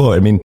love that quote. I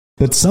mean,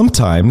 that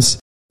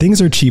sometimes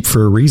things are cheap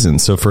for a reason.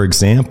 So for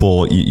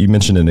example, you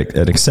mentioned an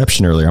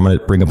exception earlier. I'm going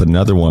to bring up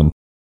another one.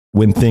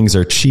 When things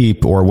are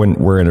cheap or when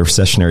we're in a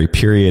recessionary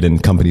period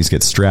and companies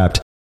get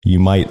strapped, you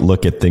might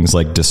look at things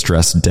like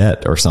distressed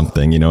debt or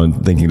something,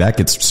 and thinking that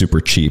gets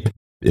super cheap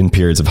in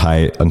periods of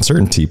high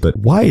uncertainty. But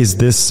why is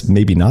this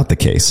maybe not the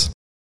case?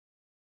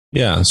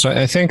 Yeah, so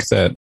I think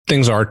that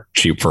things are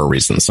cheap for a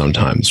reason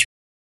sometimes.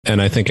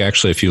 And I think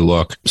actually if you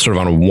look sort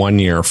of on a 1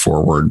 year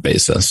forward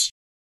basis,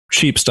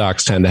 cheap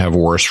stocks tend to have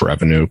worse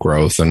revenue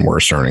growth and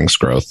worse earnings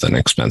growth than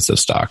expensive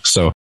stocks.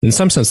 So in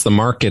some sense, the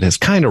market is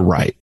kind of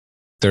right.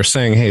 They're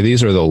saying, hey,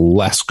 these are the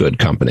less good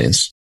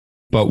companies.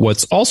 But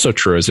what's also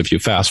true is if you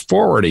fast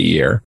forward a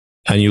year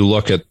and you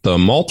look at the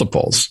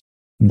multiples,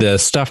 the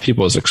stuff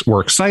people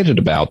were excited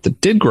about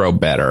that did grow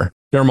better,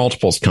 their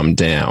multiples come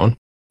down.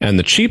 And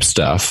the cheap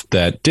stuff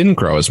that didn't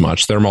grow as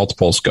much, their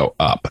multiples go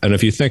up. And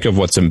if you think of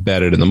what's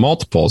embedded in the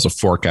multiples, a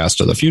forecast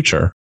of the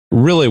future,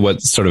 really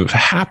what's sort of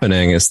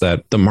happening is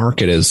that the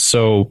market is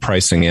so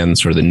pricing in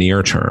sort of the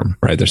near term,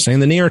 right? They're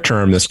saying the near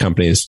term, this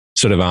company's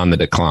sort of on the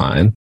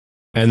decline.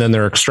 And then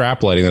they're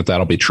extrapolating that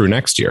that'll be true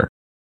next year.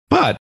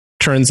 But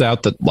turns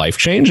out that life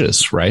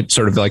changes, right?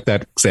 Sort of like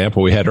that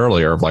example we had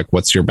earlier of like,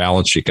 what's your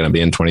balance sheet going to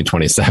be in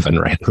 2027,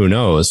 right? Who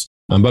knows?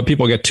 But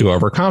people get too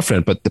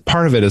overconfident. But the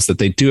part of it is that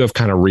they do have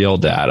kind of real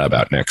data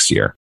about next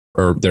year,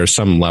 or there's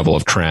some level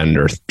of trend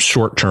or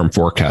short-term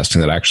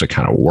forecasting that actually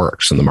kind of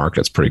works. And the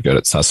market's pretty good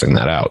at sussing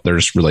that out. They're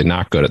just really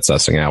not good at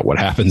sussing out what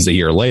happens a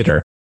year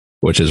later,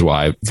 which is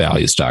why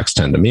value stocks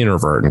tend to mean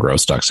revert and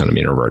growth stocks tend to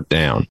mean revert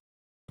down.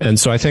 And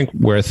so I think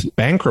with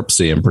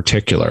bankruptcy in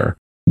particular,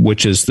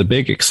 which is the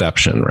big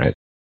exception, right?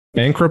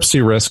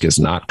 Bankruptcy risk is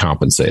not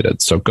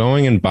compensated. So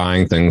going and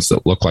buying things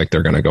that look like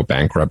they're going to go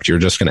bankrupt, you're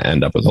just going to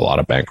end up with a lot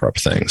of bankrupt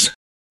things.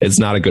 It's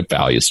not a good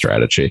value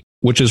strategy,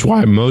 which is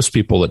why most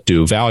people that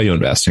do value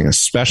investing,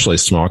 especially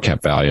small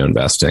cap value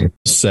investing,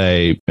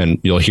 say, and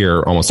you'll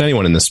hear almost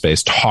anyone in this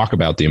space talk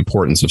about the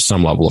importance of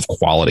some level of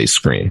quality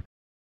screen,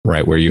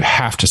 right? Where you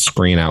have to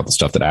screen out the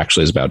stuff that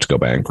actually is about to go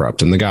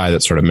bankrupt. And the guy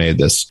that sort of made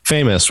this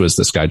famous was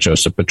this guy,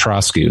 Joseph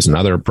Petrosky, who's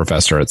another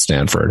professor at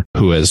Stanford,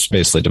 who has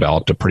basically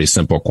developed a pretty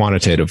simple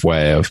quantitative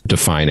way of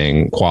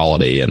defining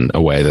quality in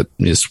a way that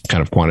is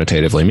kind of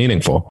quantitatively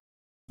meaningful.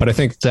 But I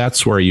think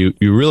that's where you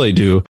really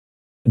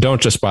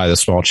don't just buy the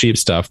small cheap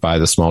stuff, buy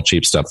the small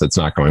cheap stuff that's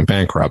not going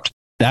bankrupt.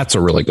 That's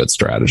a really good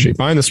strategy.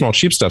 Buying the small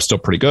cheap stuff is still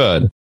pretty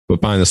good,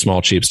 but buying the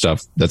small cheap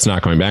stuff that's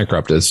not going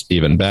bankrupt is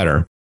even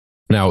better.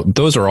 Now,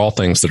 those are all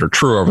things that are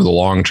true over the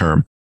long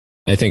term.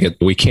 I think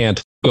we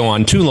can't go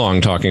on too long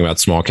talking about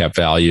small cap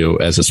value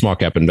as a small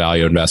cap and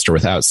value investor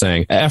without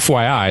saying,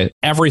 FYI,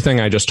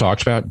 everything I just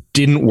talked about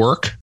didn't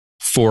work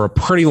for a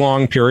pretty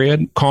long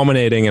period,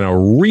 culminating in a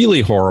really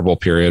horrible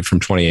period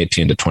from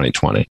 2018 to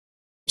 2020.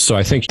 So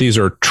I think these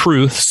are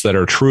truths that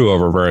are true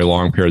over very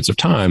long periods of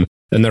time,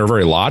 and they're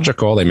very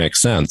logical. They make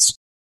sense.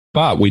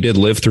 But we did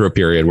live through a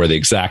period where the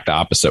exact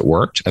opposite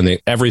worked. And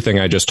everything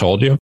I just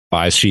told you,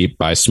 buy cheap,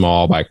 buy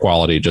small, buy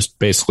quality, just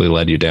basically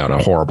led you down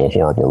a horrible,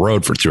 horrible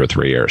road for 2 or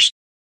 3 years.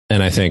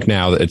 And I think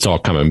now that it's all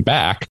coming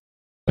back,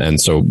 and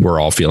so we're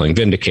all feeling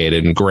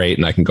vindicated and great,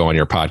 and I can go on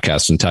your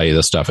podcast and tell you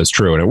this stuff is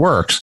true and it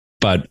works.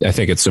 But I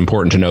think it's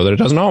important to know that it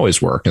doesn't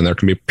always work. And there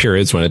can be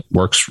periods when it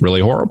works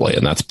really horribly.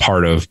 And that's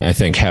part of, I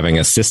think, having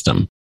a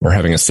system or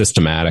having a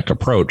systematic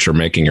approach or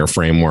making your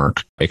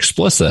framework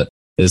explicit,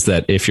 is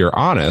that if you're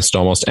honest,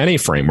 almost any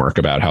framework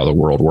about how the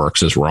world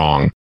works is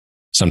wrong,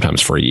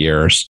 sometimes for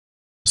years,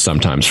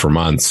 sometimes for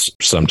months,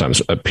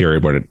 sometimes a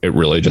period when it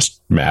really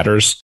just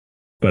matters.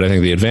 But I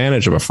think the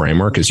advantage of a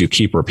framework is you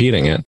keep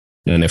repeating it.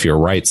 And if you're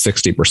right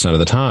 60% of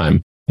the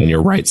time, and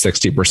you're right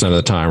 60% of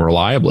the time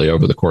reliably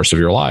over the course of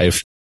your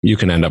life, you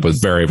can end up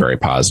with very, very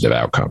positive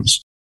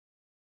outcomes.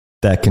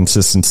 That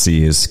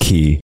consistency is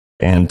key.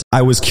 And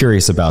I was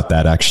curious about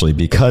that actually,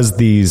 because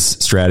these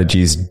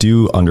strategies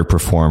do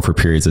underperform for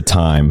periods of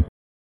time.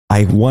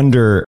 I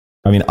wonder,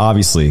 I mean,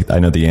 obviously I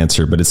know the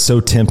answer, but it's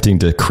so tempting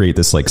to create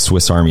this like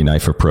Swiss Army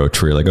knife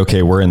approach where you're like,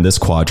 okay, we're in this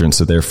quadrant,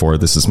 so therefore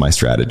this is my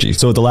strategy.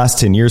 So the last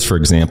 10 years, for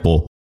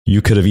example,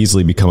 you could have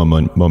easily become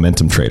a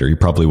momentum trader. You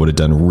probably would have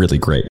done really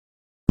great.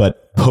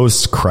 But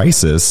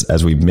post-crisis,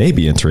 as we may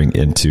be entering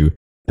into,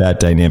 that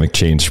dynamic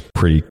changed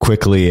pretty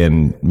quickly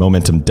and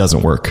momentum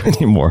doesn't work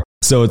anymore.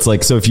 So it's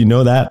like, so if you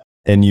know that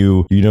and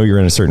you know you're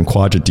in a certain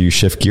quadrant, do you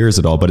shift gears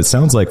at all? But it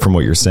sounds like from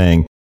what you're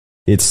saying,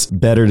 it's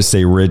better to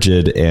stay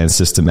rigid and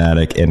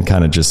systematic and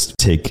kind of just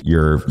take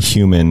your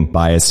human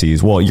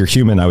biases. Well, your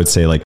human, I would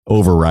say, like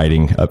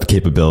overriding a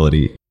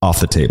capability off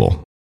the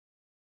table.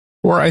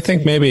 Or I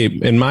think maybe,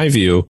 in my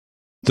view,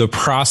 the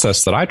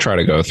process that I try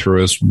to go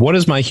through is, what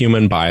is my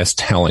human bias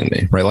telling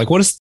me, right? Like,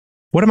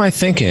 what am I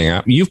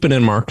thinking? You've been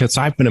in markets.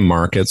 I've been in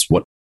markets.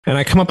 And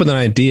I come up with an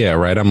idea,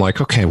 right? I'm like,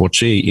 okay, well,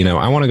 gee,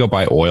 I want to go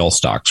buy oil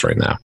stocks right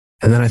now.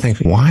 And then I think,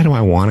 why do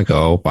I want to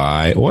go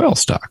buy oil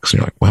stocks? And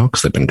you're like, well,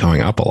 because they've been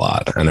going up a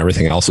lot and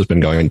everything else has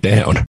been going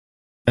down.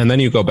 And then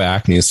you go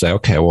back and you say,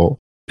 okay, well,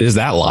 is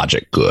that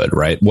logic good,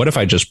 right? What if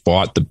I just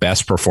bought the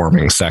best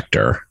performing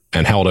sector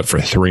and held it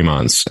for 3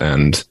 months?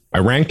 And I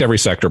ranked every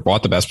sector,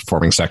 bought the best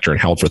performing sector and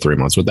held for 3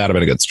 months. Would that have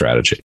been a good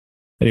strategy?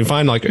 And you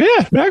find like,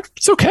 yeah,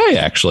 it's okay,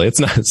 actually.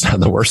 It's not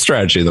the worst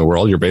strategy in the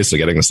world. You're basically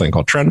getting this thing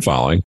called trend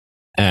following.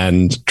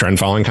 And trend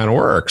following kind of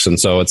works. And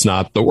so it's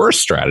not the worst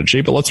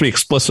strategy, but let's be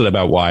explicit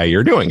about why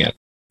you're doing it.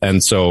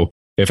 And so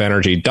if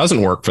energy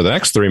doesn't work for the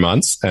next 3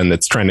 months and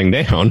it's trending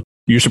down,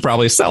 you should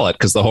probably sell it,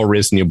 because the whole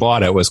reason you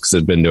bought it was because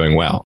it'd been doing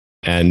well.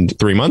 And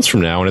 3 months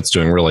from now, when it's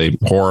doing really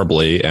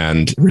horribly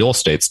and real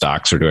estate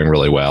stocks are doing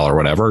really well or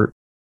whatever,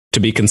 to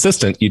be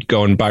consistent, you'd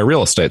go and buy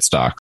real estate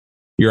stocks.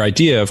 Your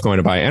idea of going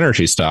to buy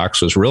energy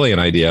stocks was really an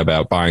idea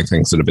about buying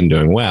things that have been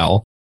doing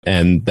well.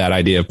 And that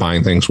idea of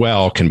buying things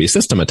well can be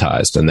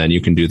systematized, and then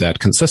you can do that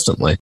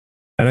consistently.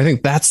 And I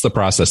think that's the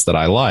process that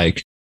I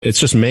like. It's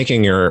just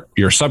making your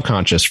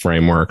subconscious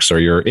frameworks or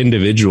your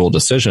individual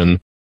decision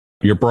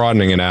You're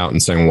broadening it out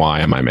and saying, why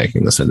am I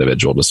making this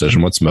individual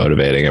decision? What's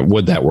motivating it?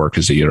 Would that work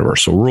as a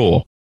universal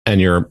rule? And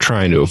you're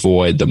trying to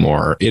avoid the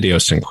more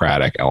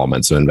idiosyncratic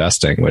elements of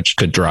investing, which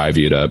could drive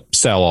you to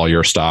sell all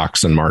your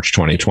stocks in March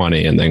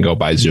 2020 and then go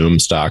buy Zoom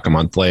stock a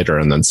month later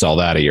and then sell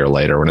that a year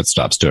later when it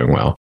stops doing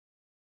well.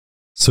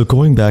 So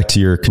going back to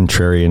your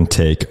contrarian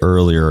take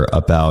earlier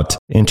about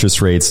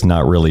interest rates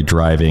not really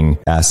driving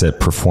asset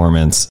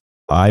performance,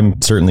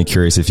 I'm certainly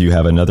curious if you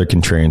have another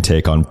contrarian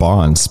take on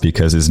bonds,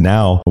 because is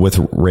now, with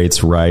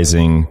rates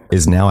rising,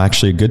 is now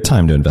actually a good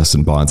time to invest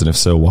in bonds? And if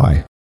so,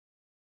 why?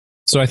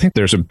 So I think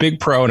there's a big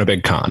pro and a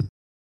big con.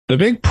 The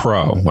big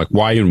pro, like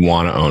why you'd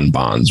want to own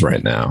bonds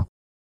right now,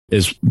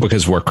 is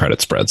because where credit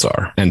spreads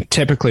are. And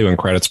typically when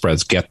credit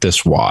spreads get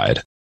this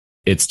wide,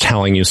 it's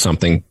telling you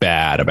something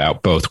bad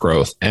about both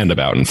growth and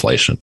about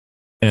inflation.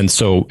 And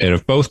so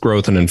if both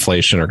growth and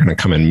inflation are going to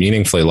come in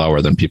meaningfully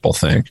lower than people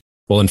think,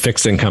 well, in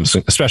fixed incomes,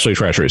 especially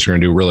treasuries, are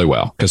going to do really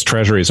well because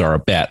treasuries are a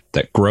bet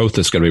that growth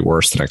is going to be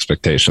worse than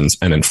expectations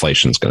and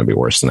inflation is going to be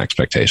worse than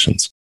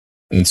expectations.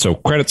 And so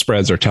credit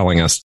spreads are telling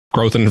us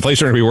growth and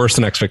inflation are going to be worse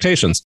than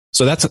expectations.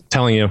 So that's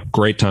telling you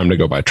great time to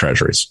go buy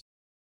treasuries.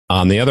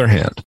 On the other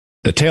hand,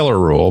 the Taylor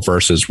rule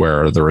versus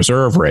where the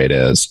reserve rate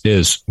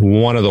is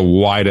one of the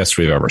widest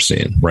we've ever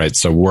seen, right?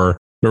 So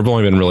there have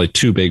only been really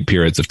two big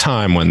periods of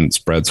time when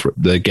spreads,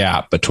 the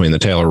gap between the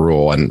Taylor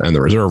rule and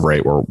the reserve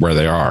rate were where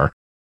they are.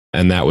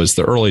 And that was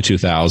the early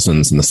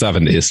 2000s and the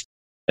 70s.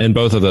 And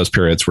both of those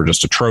periods were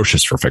just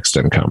atrocious for fixed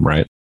income,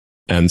 right?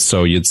 And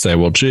so you'd say,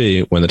 well,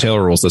 gee, when the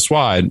Taylor rule's this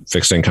wide,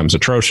 fixed income's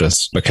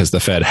atrocious because the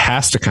Fed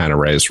has to kind of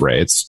raise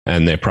rates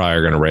and they probably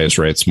are going to raise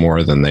rates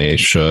more than they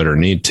should or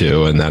need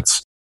to.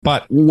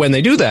 But when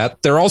they do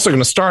that, they're also going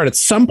to start at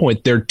some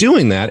point. They're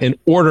doing that in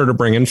order to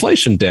bring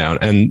inflation down.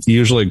 And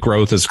usually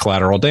growth is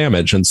collateral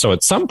damage. And so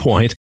at some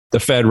point, the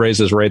Fed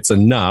raises rates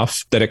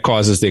enough that it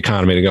causes the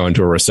economy to go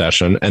into a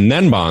recession and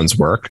then bonds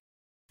work.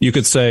 You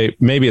could say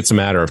maybe it's a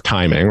matter of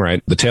timing,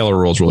 right? The Taylor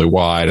rule is really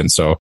wide. And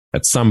so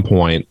at some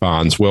point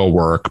bonds will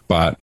work,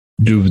 but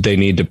do they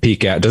need to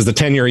peak out? Does the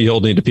 10-year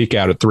yield need to peak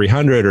out at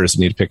 300 or does it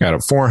need to peak out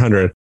at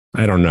 400?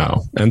 I don't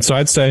know. And so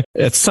I'd say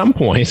at some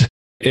point,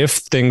 if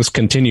things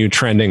continue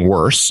trending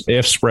worse,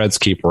 if spreads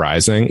keep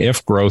rising,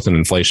 if growth and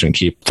inflation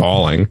keep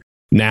falling,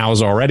 now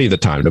is already the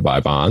time to buy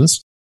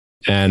bonds.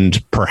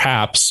 And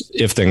perhaps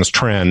if things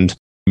trend,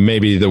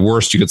 maybe the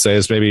worst you could say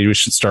is maybe we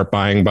should start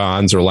buying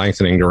bonds or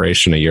lengthening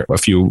duration a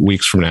few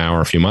weeks from now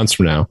or a few months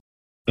from now.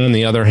 On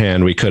the other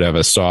hand, we could have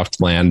a soft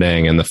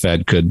landing and the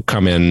Fed could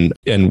come in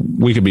and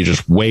we could be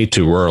just way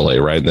too early,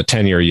 right? And the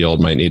 10-year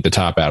yield might need to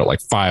top out at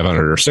like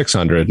 500 or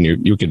 600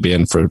 and you could be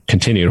in for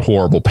continued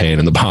horrible pain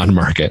in the bond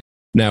market.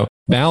 Now,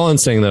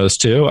 balancing those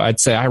two,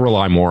 I'd say I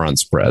rely more on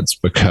spreads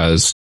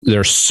because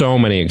there's so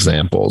many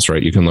examples,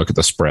 right? You can look at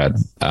the spread,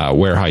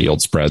 where high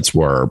yield spreads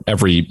were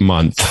every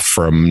month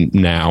from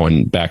now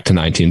and back to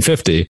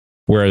 1950,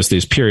 whereas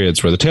these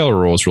periods where the Taylor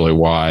rule is really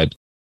wide,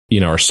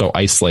 are so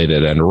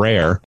isolated and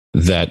rare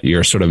that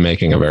you're sort of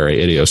making a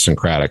very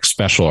idiosyncratic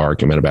special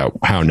argument about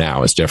how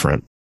now is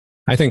different.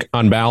 I think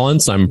on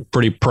balance, I'm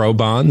pretty pro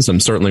bonds. I'm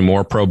certainly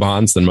more pro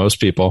bonds than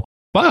most people,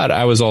 but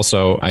I was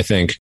also, I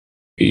think,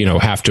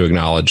 have to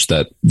acknowledge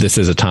that this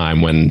is a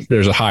time when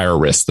there's a higher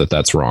risk that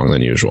that's wrong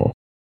than usual.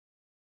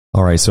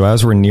 All right. So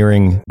as we're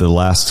nearing the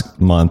last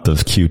month of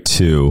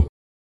Q2,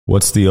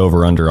 what's the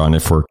over-under on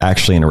if we're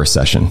actually in a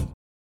recession?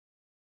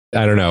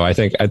 I don't know.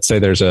 I'd say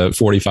there's a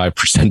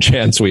 45%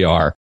 chance we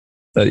are.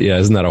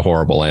 Isn't that a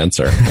horrible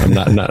answer?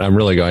 I'm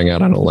really going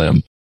out on a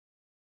limb.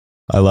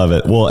 I love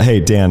it. Well,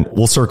 hey, Dan,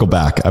 we'll circle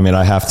back. I mean,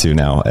 I have to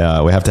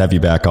now. We have to have you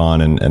back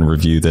on and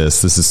review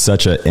this. This is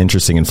such an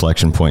interesting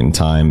inflection point in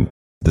time.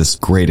 This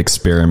great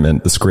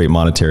experiment, this great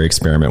monetary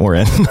experiment we're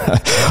in.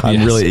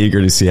 I'm really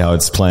eager to see how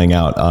it's playing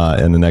out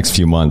in the next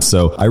few months.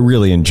 So I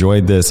really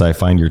enjoyed this. I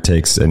find your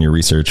takes and your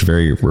research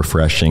very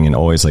refreshing and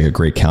always like a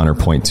great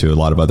counterpoint to a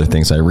lot of other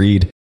things I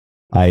read.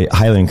 I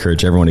highly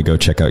encourage everyone to go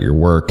check out your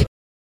work.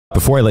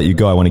 Before I let you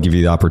go, I want to give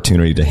you the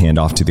opportunity to hand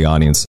off to the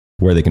audience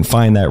where they can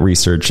find that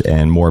research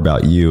and more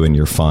about you and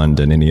your fund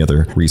and any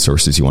other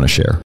resources you want to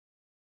share.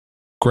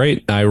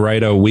 Great. I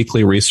write a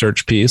weekly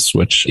research piece,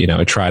 which,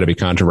 I try to be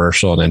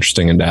controversial and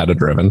interesting and data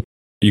driven.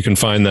 You can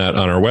find that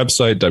on our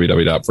website,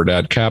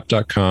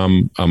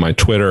 www.verdadcap.com, on my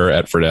Twitter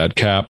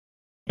 @verdadcap,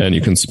 and you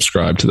can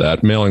subscribe to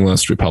that mailing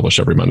list. We publish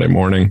every Monday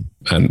morning.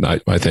 And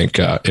I think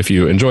if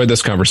you enjoyed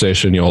this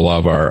conversation, you'll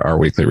love our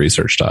weekly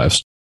research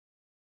dives.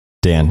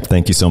 Dan,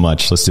 thank you so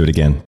much. Let's do it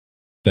again.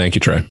 Thank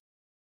you, Trey.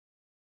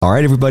 All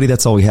right, everybody,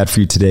 that's all we had for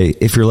you today.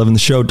 If you're loving the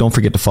show, don't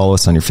forget to follow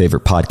us on your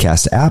favorite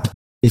podcast app.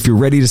 If you're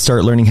ready to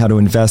start learning how to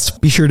invest,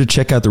 be sure to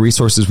check out the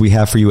resources we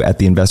have for you at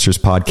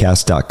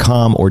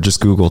theinvestorspodcast.com or just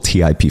Google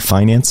TIP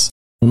Finance.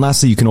 And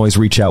lastly, you can always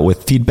reach out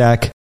with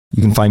feedback.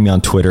 You can find me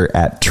on Twitter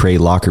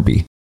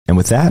 @TreyLockerby. And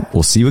with that,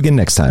 we'll see you again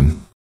next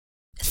time.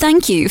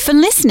 Thank you for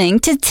listening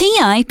to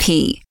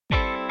TIP.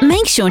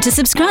 Make sure to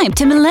subscribe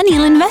to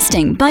Millennial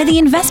Investing by the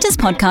Investors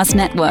Podcast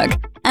Network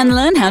and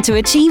learn how to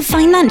achieve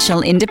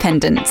financial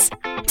independence.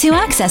 To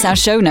access our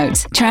show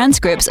notes,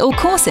 transcripts, or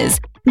courses,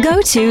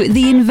 go to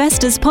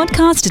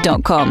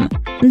theinvestorspodcast.com.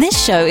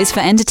 This show is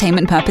for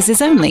entertainment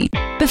purposes only.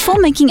 Before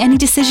making any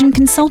decision,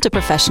 consult a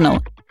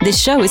professional.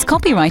 This show is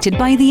copyrighted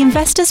by the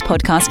Investors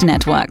Podcast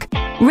Network.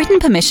 Written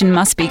permission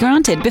must be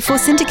granted before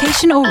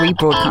syndication or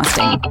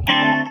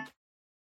rebroadcasting.